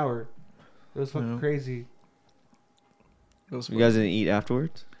felt like an hour. It was fucking Yeah. crazy. it was You guys didn't eat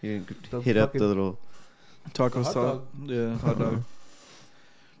afterwards? You didn't The hit up fucking- the little... taco hot sauce, dog. yeah, hot dog.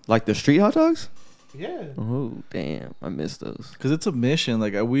 Like the street hot dogs? Yeah. Oh, damn. I missed those. Because it's a mission.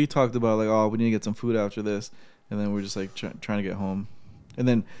 Like we talked about, like, oh, we need to get some food after this, and then we're just like trying to get home. And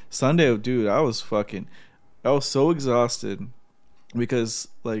then Sunday, dude, I was so exhausted because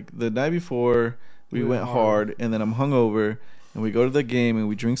like the night before we went hard, and then I'm hungover, and we go to the game and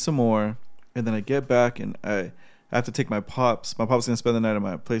we drink some more, and then I get back and I have to take my pops. My pop's gonna spend the night at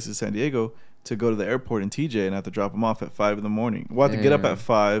my place in San Diego to go to the airport in TJ, and I have to drop him off at 5 a.m. We'll have to get up Damn. at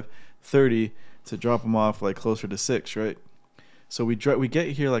 5:30 to drop him off like closer to 6, right? So we get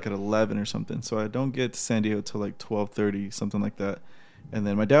here like at 11 or something. So I don't get to San Diego till like 12:30, something like that. And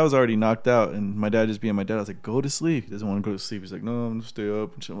then my dad was already knocked out, and my dad just being my dad, I was like, go to sleep. He doesn't want to go to sleep. He's like, no, I'm gonna stay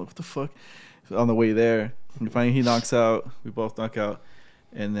up. And shit. I'm like, what the fuck? So on the way there, and finally he knocks out. We both knock out.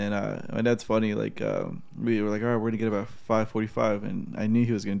 And then my dad's funny. Like we were like, all right, we're gonna get up at 5:45, and I knew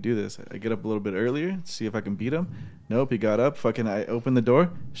he was gonna do this. I get up a little bit earlier to see if I can beat him. Nope, he got up. Fucking, I opened the door.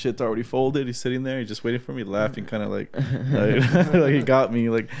 Shit's already folded. He's sitting there. He's just waiting for me, laughing, kind of like like he got me.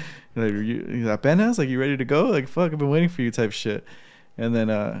 Like he's like, Benas, like, you ready to go? Like, fuck, I've been waiting for you, type shit. And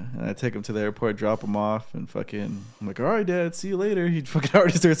then I take him to the airport, drop him off, and fucking I'm like, all right, Dad, see you later. He fucking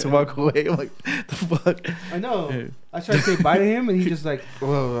already starts to walk away. I'm like, the fuck? I know. Yeah. I tried to say bye to him, and he just like,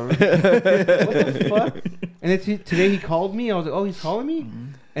 whoa, what the fuck? And then today he called me. I was like, oh, he's calling me,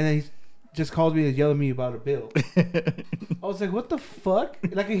 and then he just called me to yell at me about a bill. I was like, what the fuck?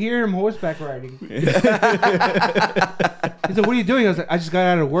 And I could hear him horseback riding. He said, what are you doing? I was like, I just got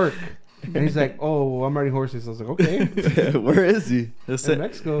out of work. And he's like, oh, I'm riding horses. I was like, okay. Where is he? In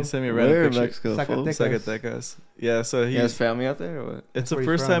Mexico. He sent me a Where random in picture. Mexico? fool? Zacatecas. Zacatecas. Yeah, so He has he's family out there, or what? it's That's the where he's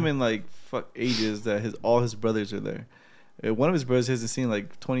first from. time in like ages that all his brothers are there. One of his brothers he hasn't seen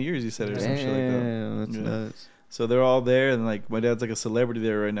like 20 years. He said or some shit like that. Damn, that's Yeah. nuts. So they're all there, and like my dad's like a celebrity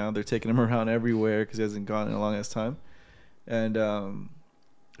there right now. They're taking him around everywhere because he hasn't gone in a long ass time, and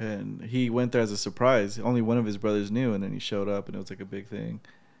he went there as a surprise. Only one of his brothers knew, and then he showed up, and it was like a big thing.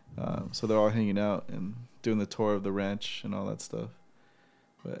 So they're all hanging out and doing the tour of the ranch and all that stuff.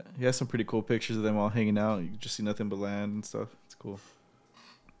 But he has some pretty cool pictures of them all hanging out. You can just see nothing but land and stuff. It's cool.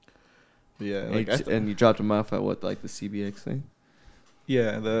 But yeah, like And you dropped him off at what, like the CBX thing?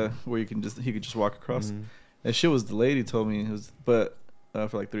 yeah, the where he could just walk across. Mhm. That shit was delayed. He told me it was, but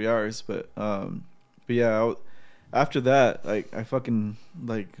for like 3 hours. But yeah, after that, like I fucking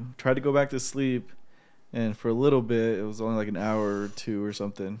like tried to go back to sleep, and for a little bit, it was only like an hour or two or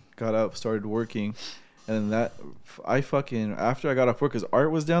something. Got up, started working, and that I fucking after I got off work, cause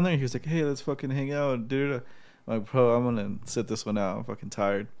Art was down there. He was like, "Hey, let's fucking hang out." I'm like, bro, I'm gonna sit this one out. I'm fucking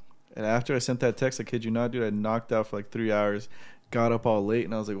tired. And after I sent that text, I kid you not, dude, I knocked out for like 3 hours. Got up all late,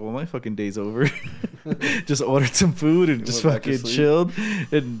 and I was like, well, my fucking day's over. Just ordered some food and You just went back to fucking sleep? chilled.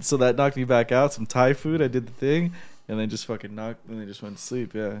 And so that knocked me back out. Some Thai food. I did the thing. And then just fucking knocked, and then just went to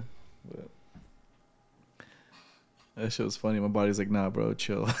sleep. Yeah. But that shit was funny. My body's like, nah, bro,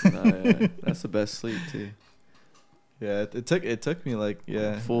 chill. Nah, yeah. That's the best sleep, too. Yeah, it took me like,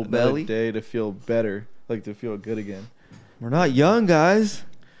 yeah. Full another belly? day to feel better. Like to feel good again. We're not young, guys.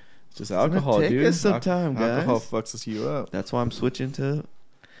 It's just gonna alcohol, take dude. us some time, guys. Alcohol fucks you up. That's why I'm switching to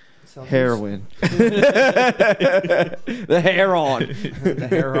Sounds heroin. The hair on. the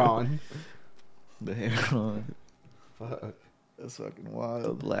hair on. The hair on. Fuck. That's fucking The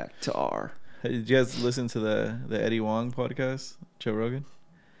wild. black tar. Hey, did you guys listen to the Eddie Wong podcast, Joe Rogan?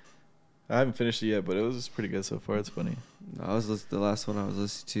 I haven't finished it yet, but it was pretty good so far. It's funny. I was the last one I was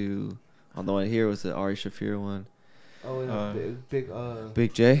listening to on the one here was the Ari Shafir one. Oh, yeah. Big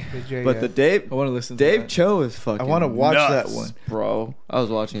Big J. J. But yeah. the Dave I want to listen to Dave that. Cho is fucking I wanna watch that nuts, one. bro. I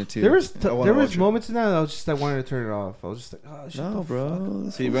was watching it too. There was I wanna there was watch it. moments in that I was just like wanted to turn it off. I was just like, oh shit. no, bro.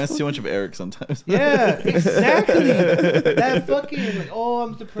 See, you too much of Eric sometimes. Yeah, exactly. That fucking like, oh,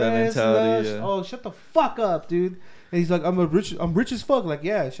 I'm depressed. mentality, lush. yeah. Oh, shut the fuck up, dude. And he's like, I'm rich as fuck. Like,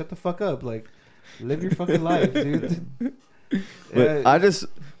 yeah, shut the fuck up. Like, live your fucking life, dude. But Yeah. I just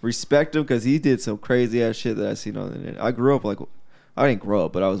respect him because he did some crazy ass shit that I seen on the internet. I grew up like, I didn't grow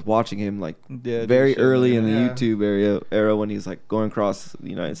up, but I was watching him like Yeah, very dude, early shit, in the Yeah. YouTube era when he's like going across the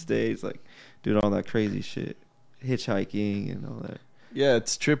United States, like doing all that crazy shit, hitchhiking and all that. Yeah,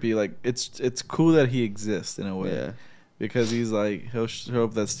 it's trippy. Like it's cool that he exists in a way. Yeah, Because he's like he'll show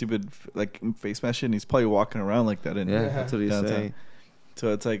up that stupid like face mask shit, and he's probably walking around like that. yeah, Yeah. that's what he's Downtown. saying.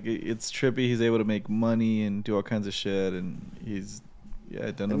 So it's like it's trippy. He's able to make money and do all kinds of shit, and he's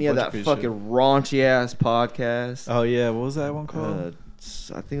done. And a he had bunch that of crazy fucking shit. raunchy ass podcast. Oh yeah, what was that one called?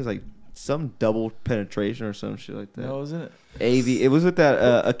 I think it was like some double penetration or some shit like that. No, wasn't it? AV. It was with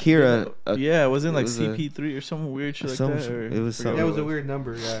that Akira. Yeah, it wasn't like was a- CP3 or some weird shit like some that. sh- Or, it was forget some- That what was it a weird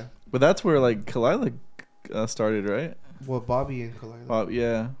number, yeah. But that's where like Kalila started, right? Well, Bobby and Kalila.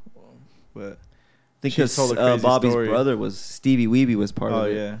 Yeah, but Because She told a crazy Bobby's story. brother was Stevie Weeby was part of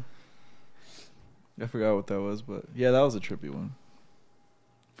it. yeah, I forgot what that was, but yeah, that was a trippy one.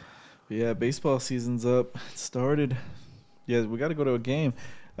 But yeah, baseball season's up. It started. Yeah, we got to go to a game.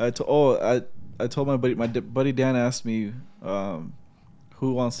 I told my buddy Dan asked me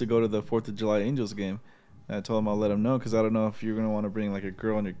who wants to go to the 4th of July Angels game. And I told him I'll let him know because I don't know if you're gonna want to bring like a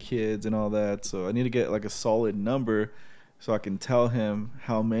girl and your kids and all that. So I need to get like a solid number so I can tell him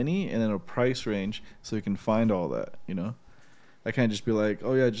how many and then a price range so he can find all that. You know, I can't just be like,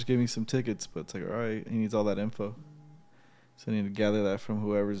 oh yeah, just give me some tickets. But it's like, all right, he needs all that info. So I need to gather that from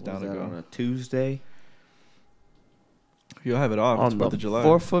whoever's down Was to that go. on a Tuesday? You'll have it off. It's On 4th the of July.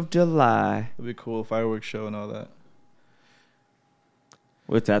 4th of July. It'll be cool, fireworks show and all that.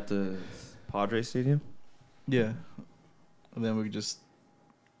 What's at the Padres Stadium? Yeah, and then we just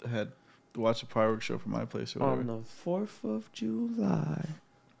had to watch a fireworks show from my place or whatever. On the 4th of July.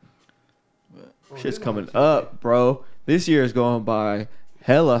 Oh, Shit's they coming don't up, bro. This year is going by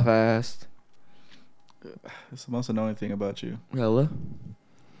hella fast. It's the most annoying thing about you. Hella.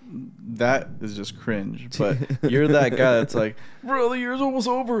 That is just cringe. But you're that guy that's like, bro, the year's almost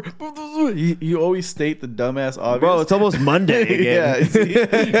over. You always state the dumbass obvious. Bro, it's almost Monday Yeah, again.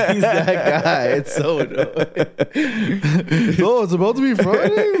 he's that guy. It's so annoying. Oh, it's about to be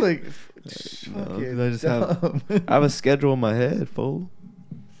Friday? Like, No, I have a schedule in my head, fool.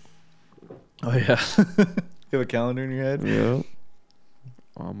 oh, yeah. You have a calendar in your head? Yeah.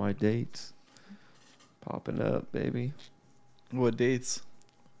 All my dates. Popping up, baby. What dates?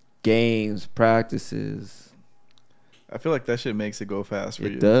 Games, practices. I feel like that shit makes it go fast for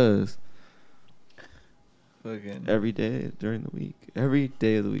you. It does. Fucking. Every day during the week. Every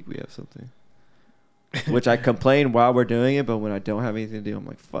day of the week we have something. Which I complain while we're doing it, but when I don't have anything to do, I'm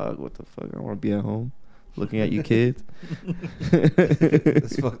like, fuck, what the fuck? I want to be at home looking at you kids.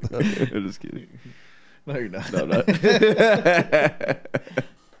 That's fucked up. I'm just kidding. No, you're not. No, I'm not.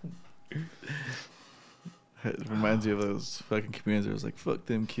 It reminds you of those fucking comedians that was like, fuck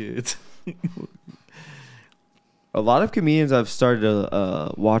them kids. A lot of comedians I've started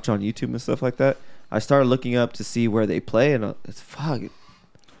to watch on YouTube and stuff like that, I started looking up to see where they play, and it's fuck.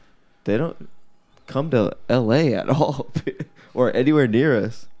 They don't come to LA at all or anywhere near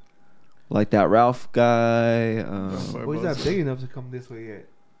us. Like that Ralph guy. Well, he's not big enough to come this way yet.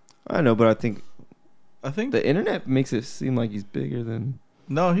 I know, but I think the internet makes it seem like he's bigger than.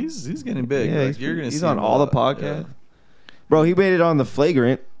 No, he's getting big. Yeah, like, you're gonna he's see on him all a the lot. podcasts. Bro, he made it on the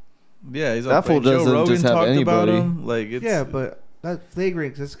Flagrant. Yeah, he's That on fool Joe doesn't Rogan just have talked about anybody. him. Like, it's, Yeah, but that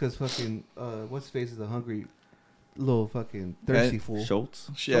flagrant just because fucking what's his face is a hungry little fucking thirsty fool. Schultz.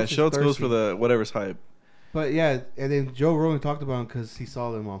 yeah, Schultz is Schultz goes for thirsty. the whatever's hype. But yeah, and then Joe Rogan talked about him because he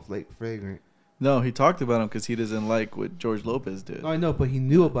saw them on flagrant. No, he talked about him because he doesn't like what George Lopez did. No, I know, but he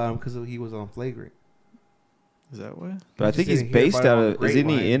knew about him because he was on flagrant. Is that what? But I He think just he's didn't hear based about it out on of. the Isn't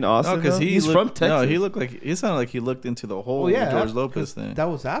grapevine. he in Austin? No, because though? He's from Texas. No, he looked like he sounded like he looked into the whole George Lopez thing. That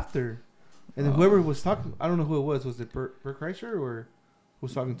was after. And then whoever was talking, I don't know who it was. Was it Bert Kreischer or who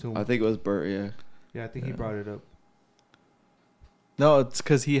was talking to him? I think it was Burt. Yeah. Yeah, I think he Yeah. brought it up. No, it's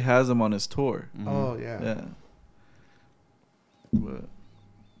because he has him on his tour. Mhm. Oh yeah. Yeah. But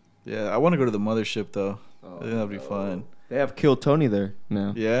yeah, I want to go to the mothership though. Oh, I think that'd be fun. They have Kill Tony there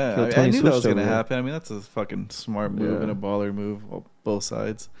now. Yeah, Kill I Tony knew that was switched gonna over. happen. I mean, that's a fucking smart move Yeah. and a baller move, on both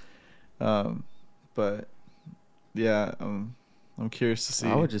sides. But yeah, I'm curious to see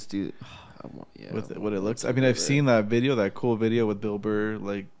I would just do. Yeah. what it looks. I mean, I've seen that video, that cool video with Bill Burr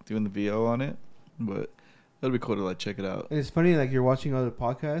like doing the VO on it, but that'd be cool to like check it out. And it's funny, like you're watching other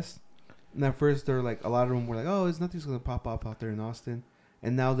podcasts, and at first they're like, a lot of them were like, "Oh, it's nothing's gonna pop up out there in Austin,"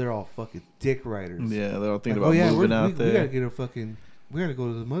 and now they're all fucking dick riders. Yeah, they're all thinking Like, about moving out we there. gotta get a fucking, we gotta go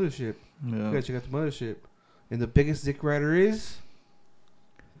to the mothership. We Yeah. gotta check out the mothership, and the biggest dick rider is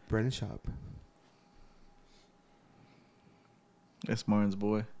Brendan Schaub. That's Martin's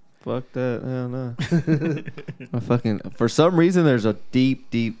boy. Fuck that. Hell no. I fucking. For some reason, there's a deep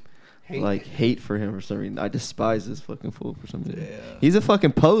like hate for him. For some reason, I despise this fucking fool. For some reason, Yeah. he's a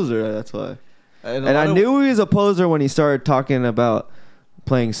fucking poser. That's why. And And I knew he was a poser when he started talking about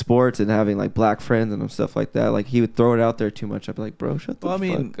playing sports and having like black friends and stuff like that. Like he would throw it out there too much. I'd be like, bro, shut the Well, I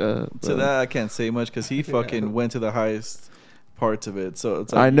mean, fuck up. to bro." that I can't say much because he Yeah. fucking went to the highest parts of it. So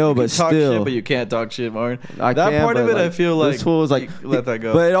it's like I know, you can but talk still. shit, but you can't talk shit, Martin. I that can, part of but, it, I like, feel like this fool was like, you let that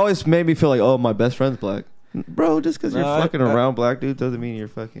go. But it always made me feel like, oh, my best friend's black. Bro, just because No, you're I- fucking around black dudes doesn't mean you're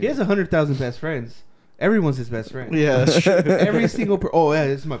fucking. He has 100,000 best friends. Everyone's his best friend. Yeah, that's true. Every single oh yeah,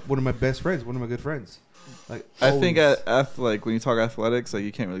 this is one of my best friends, one of my good friends. Like I think always. like when you talk athletics, like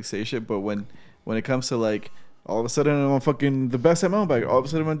you can't really say shit. But when it comes to like all of a sudden I'm fucking the best at mountain bike, all of a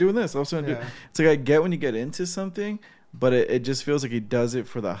sudden I'm doing this, all of a sudden I'm doing, it's like I get when you get into something, but it just feels like he does it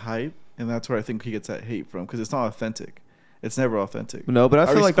for the hype, and that's where I think he gets that hate from because it's not authentic. It's never authentic. No, but I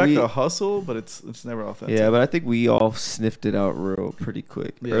feel like respect we. the hustle, but it's never authentic. Yeah, but I think we all sniffed it out real pretty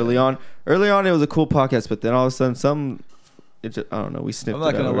quick. Yeah. Early on, it was a cool podcast, but then all of a sudden, I don't know, we sniffed I'm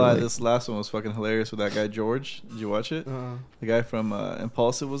not it gonna out. lie, Like, this last one was fucking hilarious with that guy George. Did you watch it? The guy from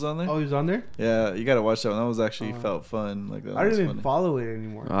Impulsive was on there. Oh, he was on there. Yeah, you gotta watch that one. That was actually felt fun. Like that I was didn't even funny. follow it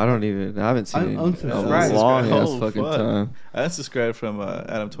anymore. I haven't seen it in a unsubscribed. long ass Oh, fucking fuck. time. I unsubscribed from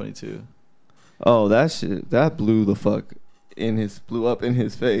Adam 22. Oh, that shit, that blew up in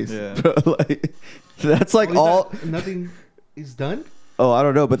his face. Yeah. Bro, like, that's like Nothing is done. Oh, I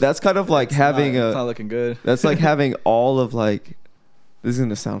don't know, but that's kind of like It's having not, it's not looking good. That's like having all of like, this is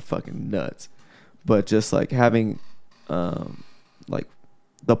gonna sound fucking nuts, but just like having, like,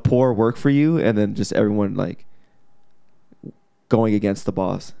 the poor work for you, and then just everyone like going against the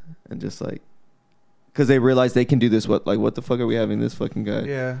boss and just like because they realize they can do this. What the fuck are we having this fucking guy?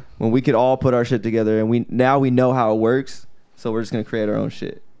 Yeah. When we could all put our shit together, and we know how it works, so we're just gonna create our own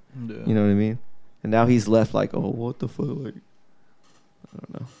shit. Yeah. You know what I mean? And now he's left like, oh, what the fuck? Like, I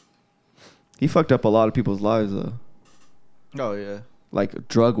don't know. He fucked up a lot of people's lives though, Oh yeah. like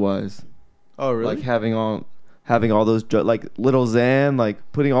drug wise. Oh really? Like having all those like Little Xan, like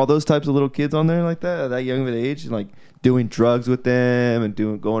putting all those types of little kids on there like that at that young of an age, and like doing drugs with them and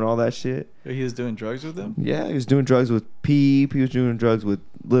going all that shit. He was doing drugs with them. Yeah, he was doing drugs with Peep. He was doing drugs with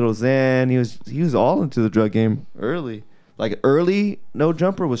Little Xan. He was all into the drug game early. Like early, No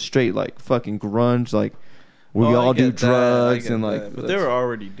Jumper was straight like fucking grunge. Like we Oh, I all do get that. drugs I get and like. that. But they were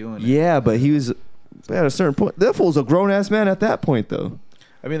already doing it. Yeah, but he was at a certain point. That fool's a grown ass man at that point though.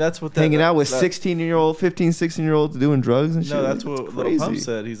 I mean, that's what Hanging out with 16-year-old, 15, 16-year-olds doing drugs and shit. No, that's what Lil Pump crazy.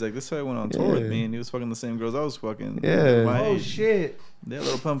 said. He's like, this guy went on tour with Yeah. me, and he was fucking the same girls I was fucking. Yeah. My Oh age. shit. Yeah,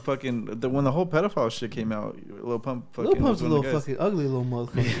 Lil Pump fucking when the whole pedophile shit came out, Lil Pump fucking. Lil Pump's was a one of little the guys. fucking ugly little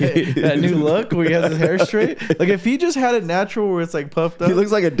motherfucker. That new look where he has his hair straight. Like if he just had it natural where it's like puffed up. He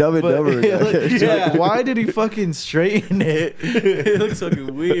looks like a Dumb and but- Dumber yeah, guy. like, yeah, why did he fucking straighten it? It looks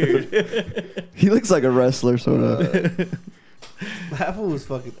fucking weird. He looks like a wrestler, sort of. That fool was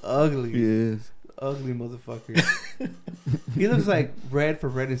fucking ugly. He is. Ugly motherfucker. He looks like Red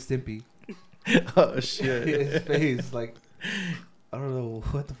from Red and Stimpy. Oh shit! His face, like, I don't know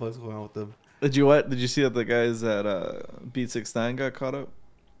what the fuck's going on with them. Did you see that the guys at Beat 6ix9ine got caught up?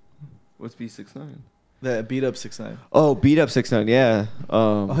 What's B69? That beat up 6ix9ine. Oh, beat up 6ix9ine. Yeah.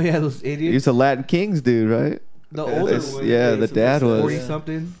 Oh yeah, those He idiots. was a Latin Kings dude, right? The Yeah, older that's- one. yeah, the dad was. 40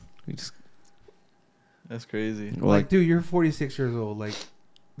 something. He just That's crazy. Like, dude, you're 46 years old. Like,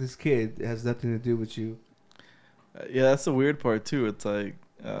 this kid has nothing to do with you. Yeah, that's the weird part too. It's like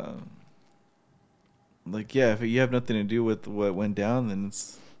yeah, if you have nothing to do with what went down, then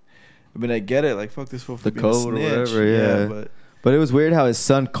it's. I mean, I get it. Like, fuck this fool for The being a code or snitch. whatever, yeah. But it was weird how his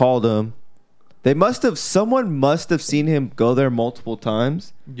son called him. Someone must have seen him go there multiple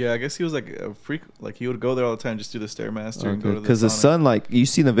times. Yeah, I guess he was like a freak. Like he would go there all the time, just do the Stairmaster and go to the. Because the sauna. son, like, you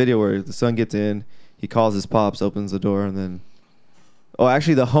see in the video where the son gets in, he calls his pops, opens the door, and then. Oh,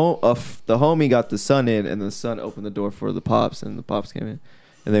 actually, the homie got the son in, and the son opened the door for the pops, and the pops came in,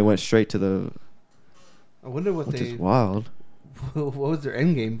 and they went straight to the. I wonder what Which they. is wild. What was their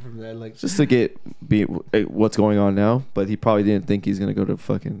end game from that? Like, Just to be what's going on now, but he probably didn't think he's gonna go to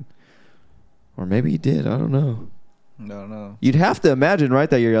fucking. Or maybe he did. I don't know. No. You'd have to imagine, right,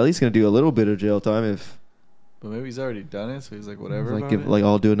 that you're at least gonna do a little bit of jail time if. But maybe he's already done it, so he's like, whatever. Like, about it.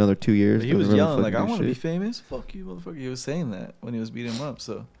 I'll do another 2 years. But he was whatever the yelling fuck like, I I do want to be shit. famous. Fuck you, motherfucker. He was saying that when he was beating him up.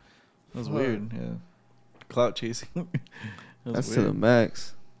 So that was Fuck. weird. Yeah, clout chasing. That was That's to the weird.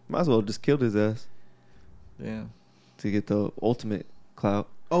 max. Might as well just killed his ass Yeah. to get the ultimate clout.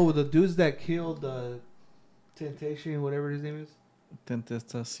 oh, the dudes that killed Temptation, whatever his name is.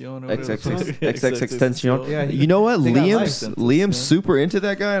 Tentacion. XXXTentacion. Yeah, You know what? they got Liam's life. Liam's super into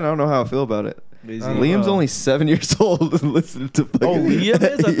that guy, and I don't know how I feel about it. Liam's only 7 years old and listening to. Oh, Liam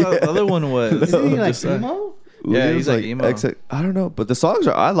is. I thought the other one was. Isn't he like Just, emo? Yeah, Liam's he's like emo. I don't know, but the songs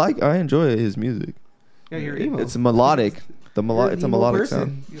are. I enjoy his music. Yeah, you're emo. It's melodic. You're an It's a emo melodic person.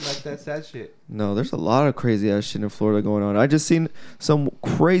 sound. You like that sad shit. No, there's a lot of crazy ass shit in Florida going on. I just seen some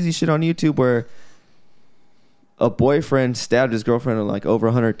crazy shit on YouTube where a boyfriend stabbed his girlfriend like over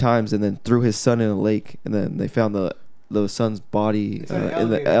 100 times and then threw his son in a lake, and then they found the son's body It's an in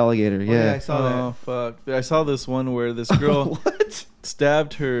the alligator. Oh, yeah, I Yeah. saw that. Oh fuck! I saw this one where this girl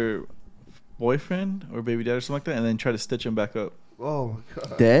stabbed her boyfriend or baby dad or something like that, and then tried to stitch him back up. Oh my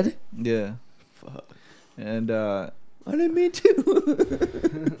god. Dead? Yeah. Fuck. And I didn't mean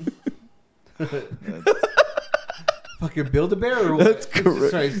to. Fucking build a bear or what? That's Jesus correct.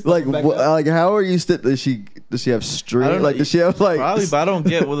 Christ. Like, Back up. like, how are you? Does she have I string? don't Like, know. does she have like? probably, but I don't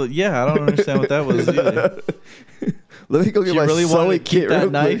get. Well, yeah, I don't understand what that was either. Let me go get She my really wanted Sully to keep kit that real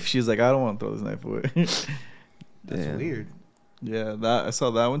knife. quick. She's like, I don't want to throw this knife away. That's Damn. weird. Yeah, that I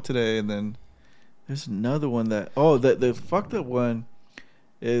saw that one today, and then there's another one that the fucked up one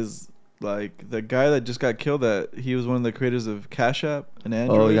is like the guy that just got killed. That he was one of the creators of Cash App and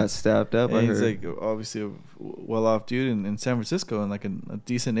Android. Oh, he got stabbed up. I and he's heard. like obviously a well-off dude in San Francisco in like a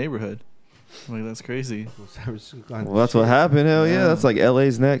decent neighborhood. I'm like, that's crazy. Well, that's what happened. Hell yeah, Yeah. that's like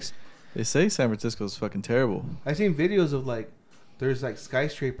LA's next. They say San Francisco's fucking terrible. I seen videos of like there's like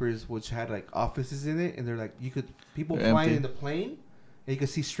skyscrapers which had like offices in it, and they're like people They're flying empty. in the plane, and you could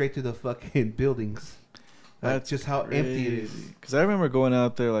see straight to the fucking buildings. Like, That's just how empty it is. Because I remember going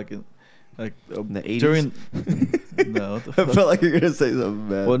out there like in the 80s? during. No, what the I fuck? felt like you were gonna say something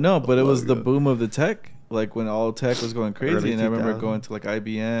bad. Well, no, but it was the Fuck. boom of the tech, like when all tech was going crazy, Early and I remember 2000. going to like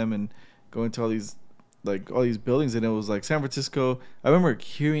IBM and going to all these like all these buildings, and it was like San Francisco. I remember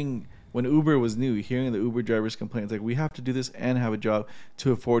hearing when Uber was new, hearing the Uber drivers complain, it's like, we have to do this and have a job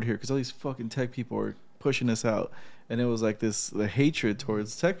to afford here because all these fucking tech people are pushing us out. And it was like the hatred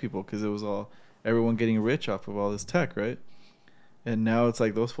towards tech people because it was all everyone getting rich off of all this tech, right? And now it's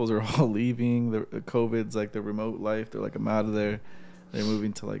like those fools are all leaving. The COVID's like the remote life. They're like, I'm out of there. They're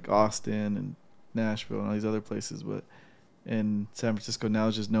moving to like Austin and Nashville and all these other places. But in San Francisco now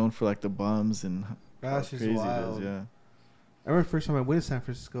is just known for like the bums and how That's just crazy wild. it is. Yeah. I remember the first time I went to San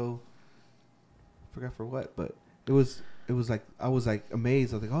Francisco. I forgot for what, but it was like I was like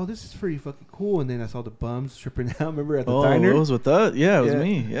amazed. I was like, "Oh, this is pretty fucking cool." And then I saw the bums stripping out. Remember at the diner? It was with us. Yeah, it was Yeah.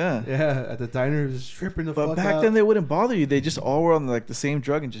 me. Yeah. Yeah, at the diner, it was stripping the But fuck back out. then they wouldn't bother you. They just all were on like the same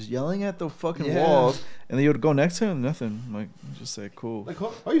drug and just yelling at the fucking Yeah. walls. And then you would go next to them, nothing. Like just say cool. Like,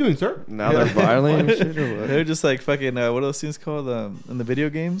 how are you doing, sir? Now Yeah. they're violent and shit or what? They're just like fucking what are those things called in the video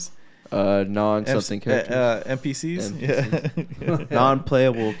games? Non-something characters. NPCs. NPCs. Yeah.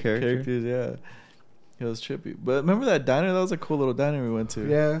 Non-playable characters. Characters. Yeah. It was trippy. But remember that diner? That was a cool little diner we went to.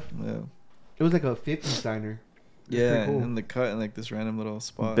 Yeah, Yeah. it was like a 50s diner. It was Yeah, pretty cool. in the cut in like this random little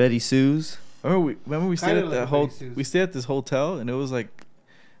spot. Betty Sue's. Remember we stayed Kinda at like that a whole Betty Sue's. we stayed at this hotel and it was like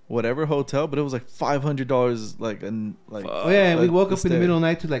whatever hotel, but it was like $500 like and like Oh yeah, and we like, woke to up in the stay. middle of the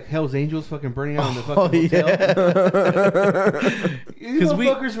night to like Hell's Angels fucking burning out in the Oh, fucking hotel. These 'Cause we-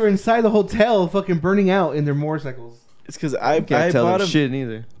 motherfuckers were inside the hotel fucking burning out in their motorcycles. It's because I Can't tell bought them him shit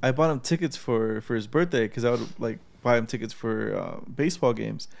neither. I bought him tickets for his birthday because I would like buy him tickets for baseball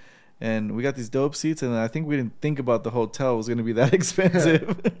games, and we got these dope seats, and I think we didn't think about the hotel was gonna be that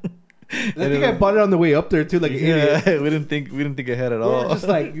expensive. I think I bought it on the way up there too, like an idiot. we didn't think ahead at We all. were just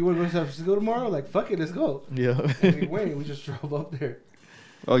like, you want to go to San Francisco tomorrow? Like, fuck it, let's go. yeah, And we went. We just drove up there.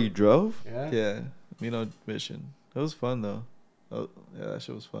 Oh, you drove? Yeah. yeah, mission. It was fun though. Oh, yeah, that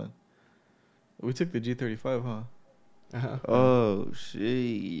shit was fun. We took the G35, huh? Uh-huh. Oh,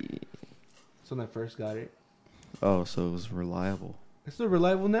 shit. So when I first got it, Oh, so it was reliable. it's still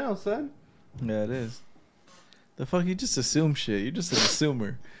reliable now, son. Yeah, it is. The fuck, you just assume shit. You're just an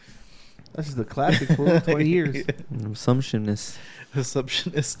assumer. That's just a classic for 20 years. Assumptionist.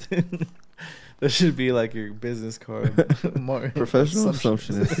 Assumptionist. That should be like your business card. Martin. Professional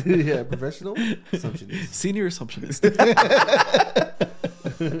assumptionist. Yeah, professional assumptionist. Senior assumptionist.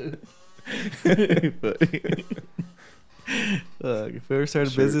 If we ever start a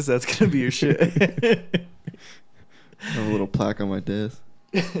Sure. business, that's gonna be your shit. I have a little plaque on my desk.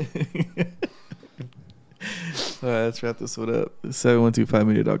 All right, let's wrap this one up.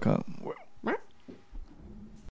 7125media.com.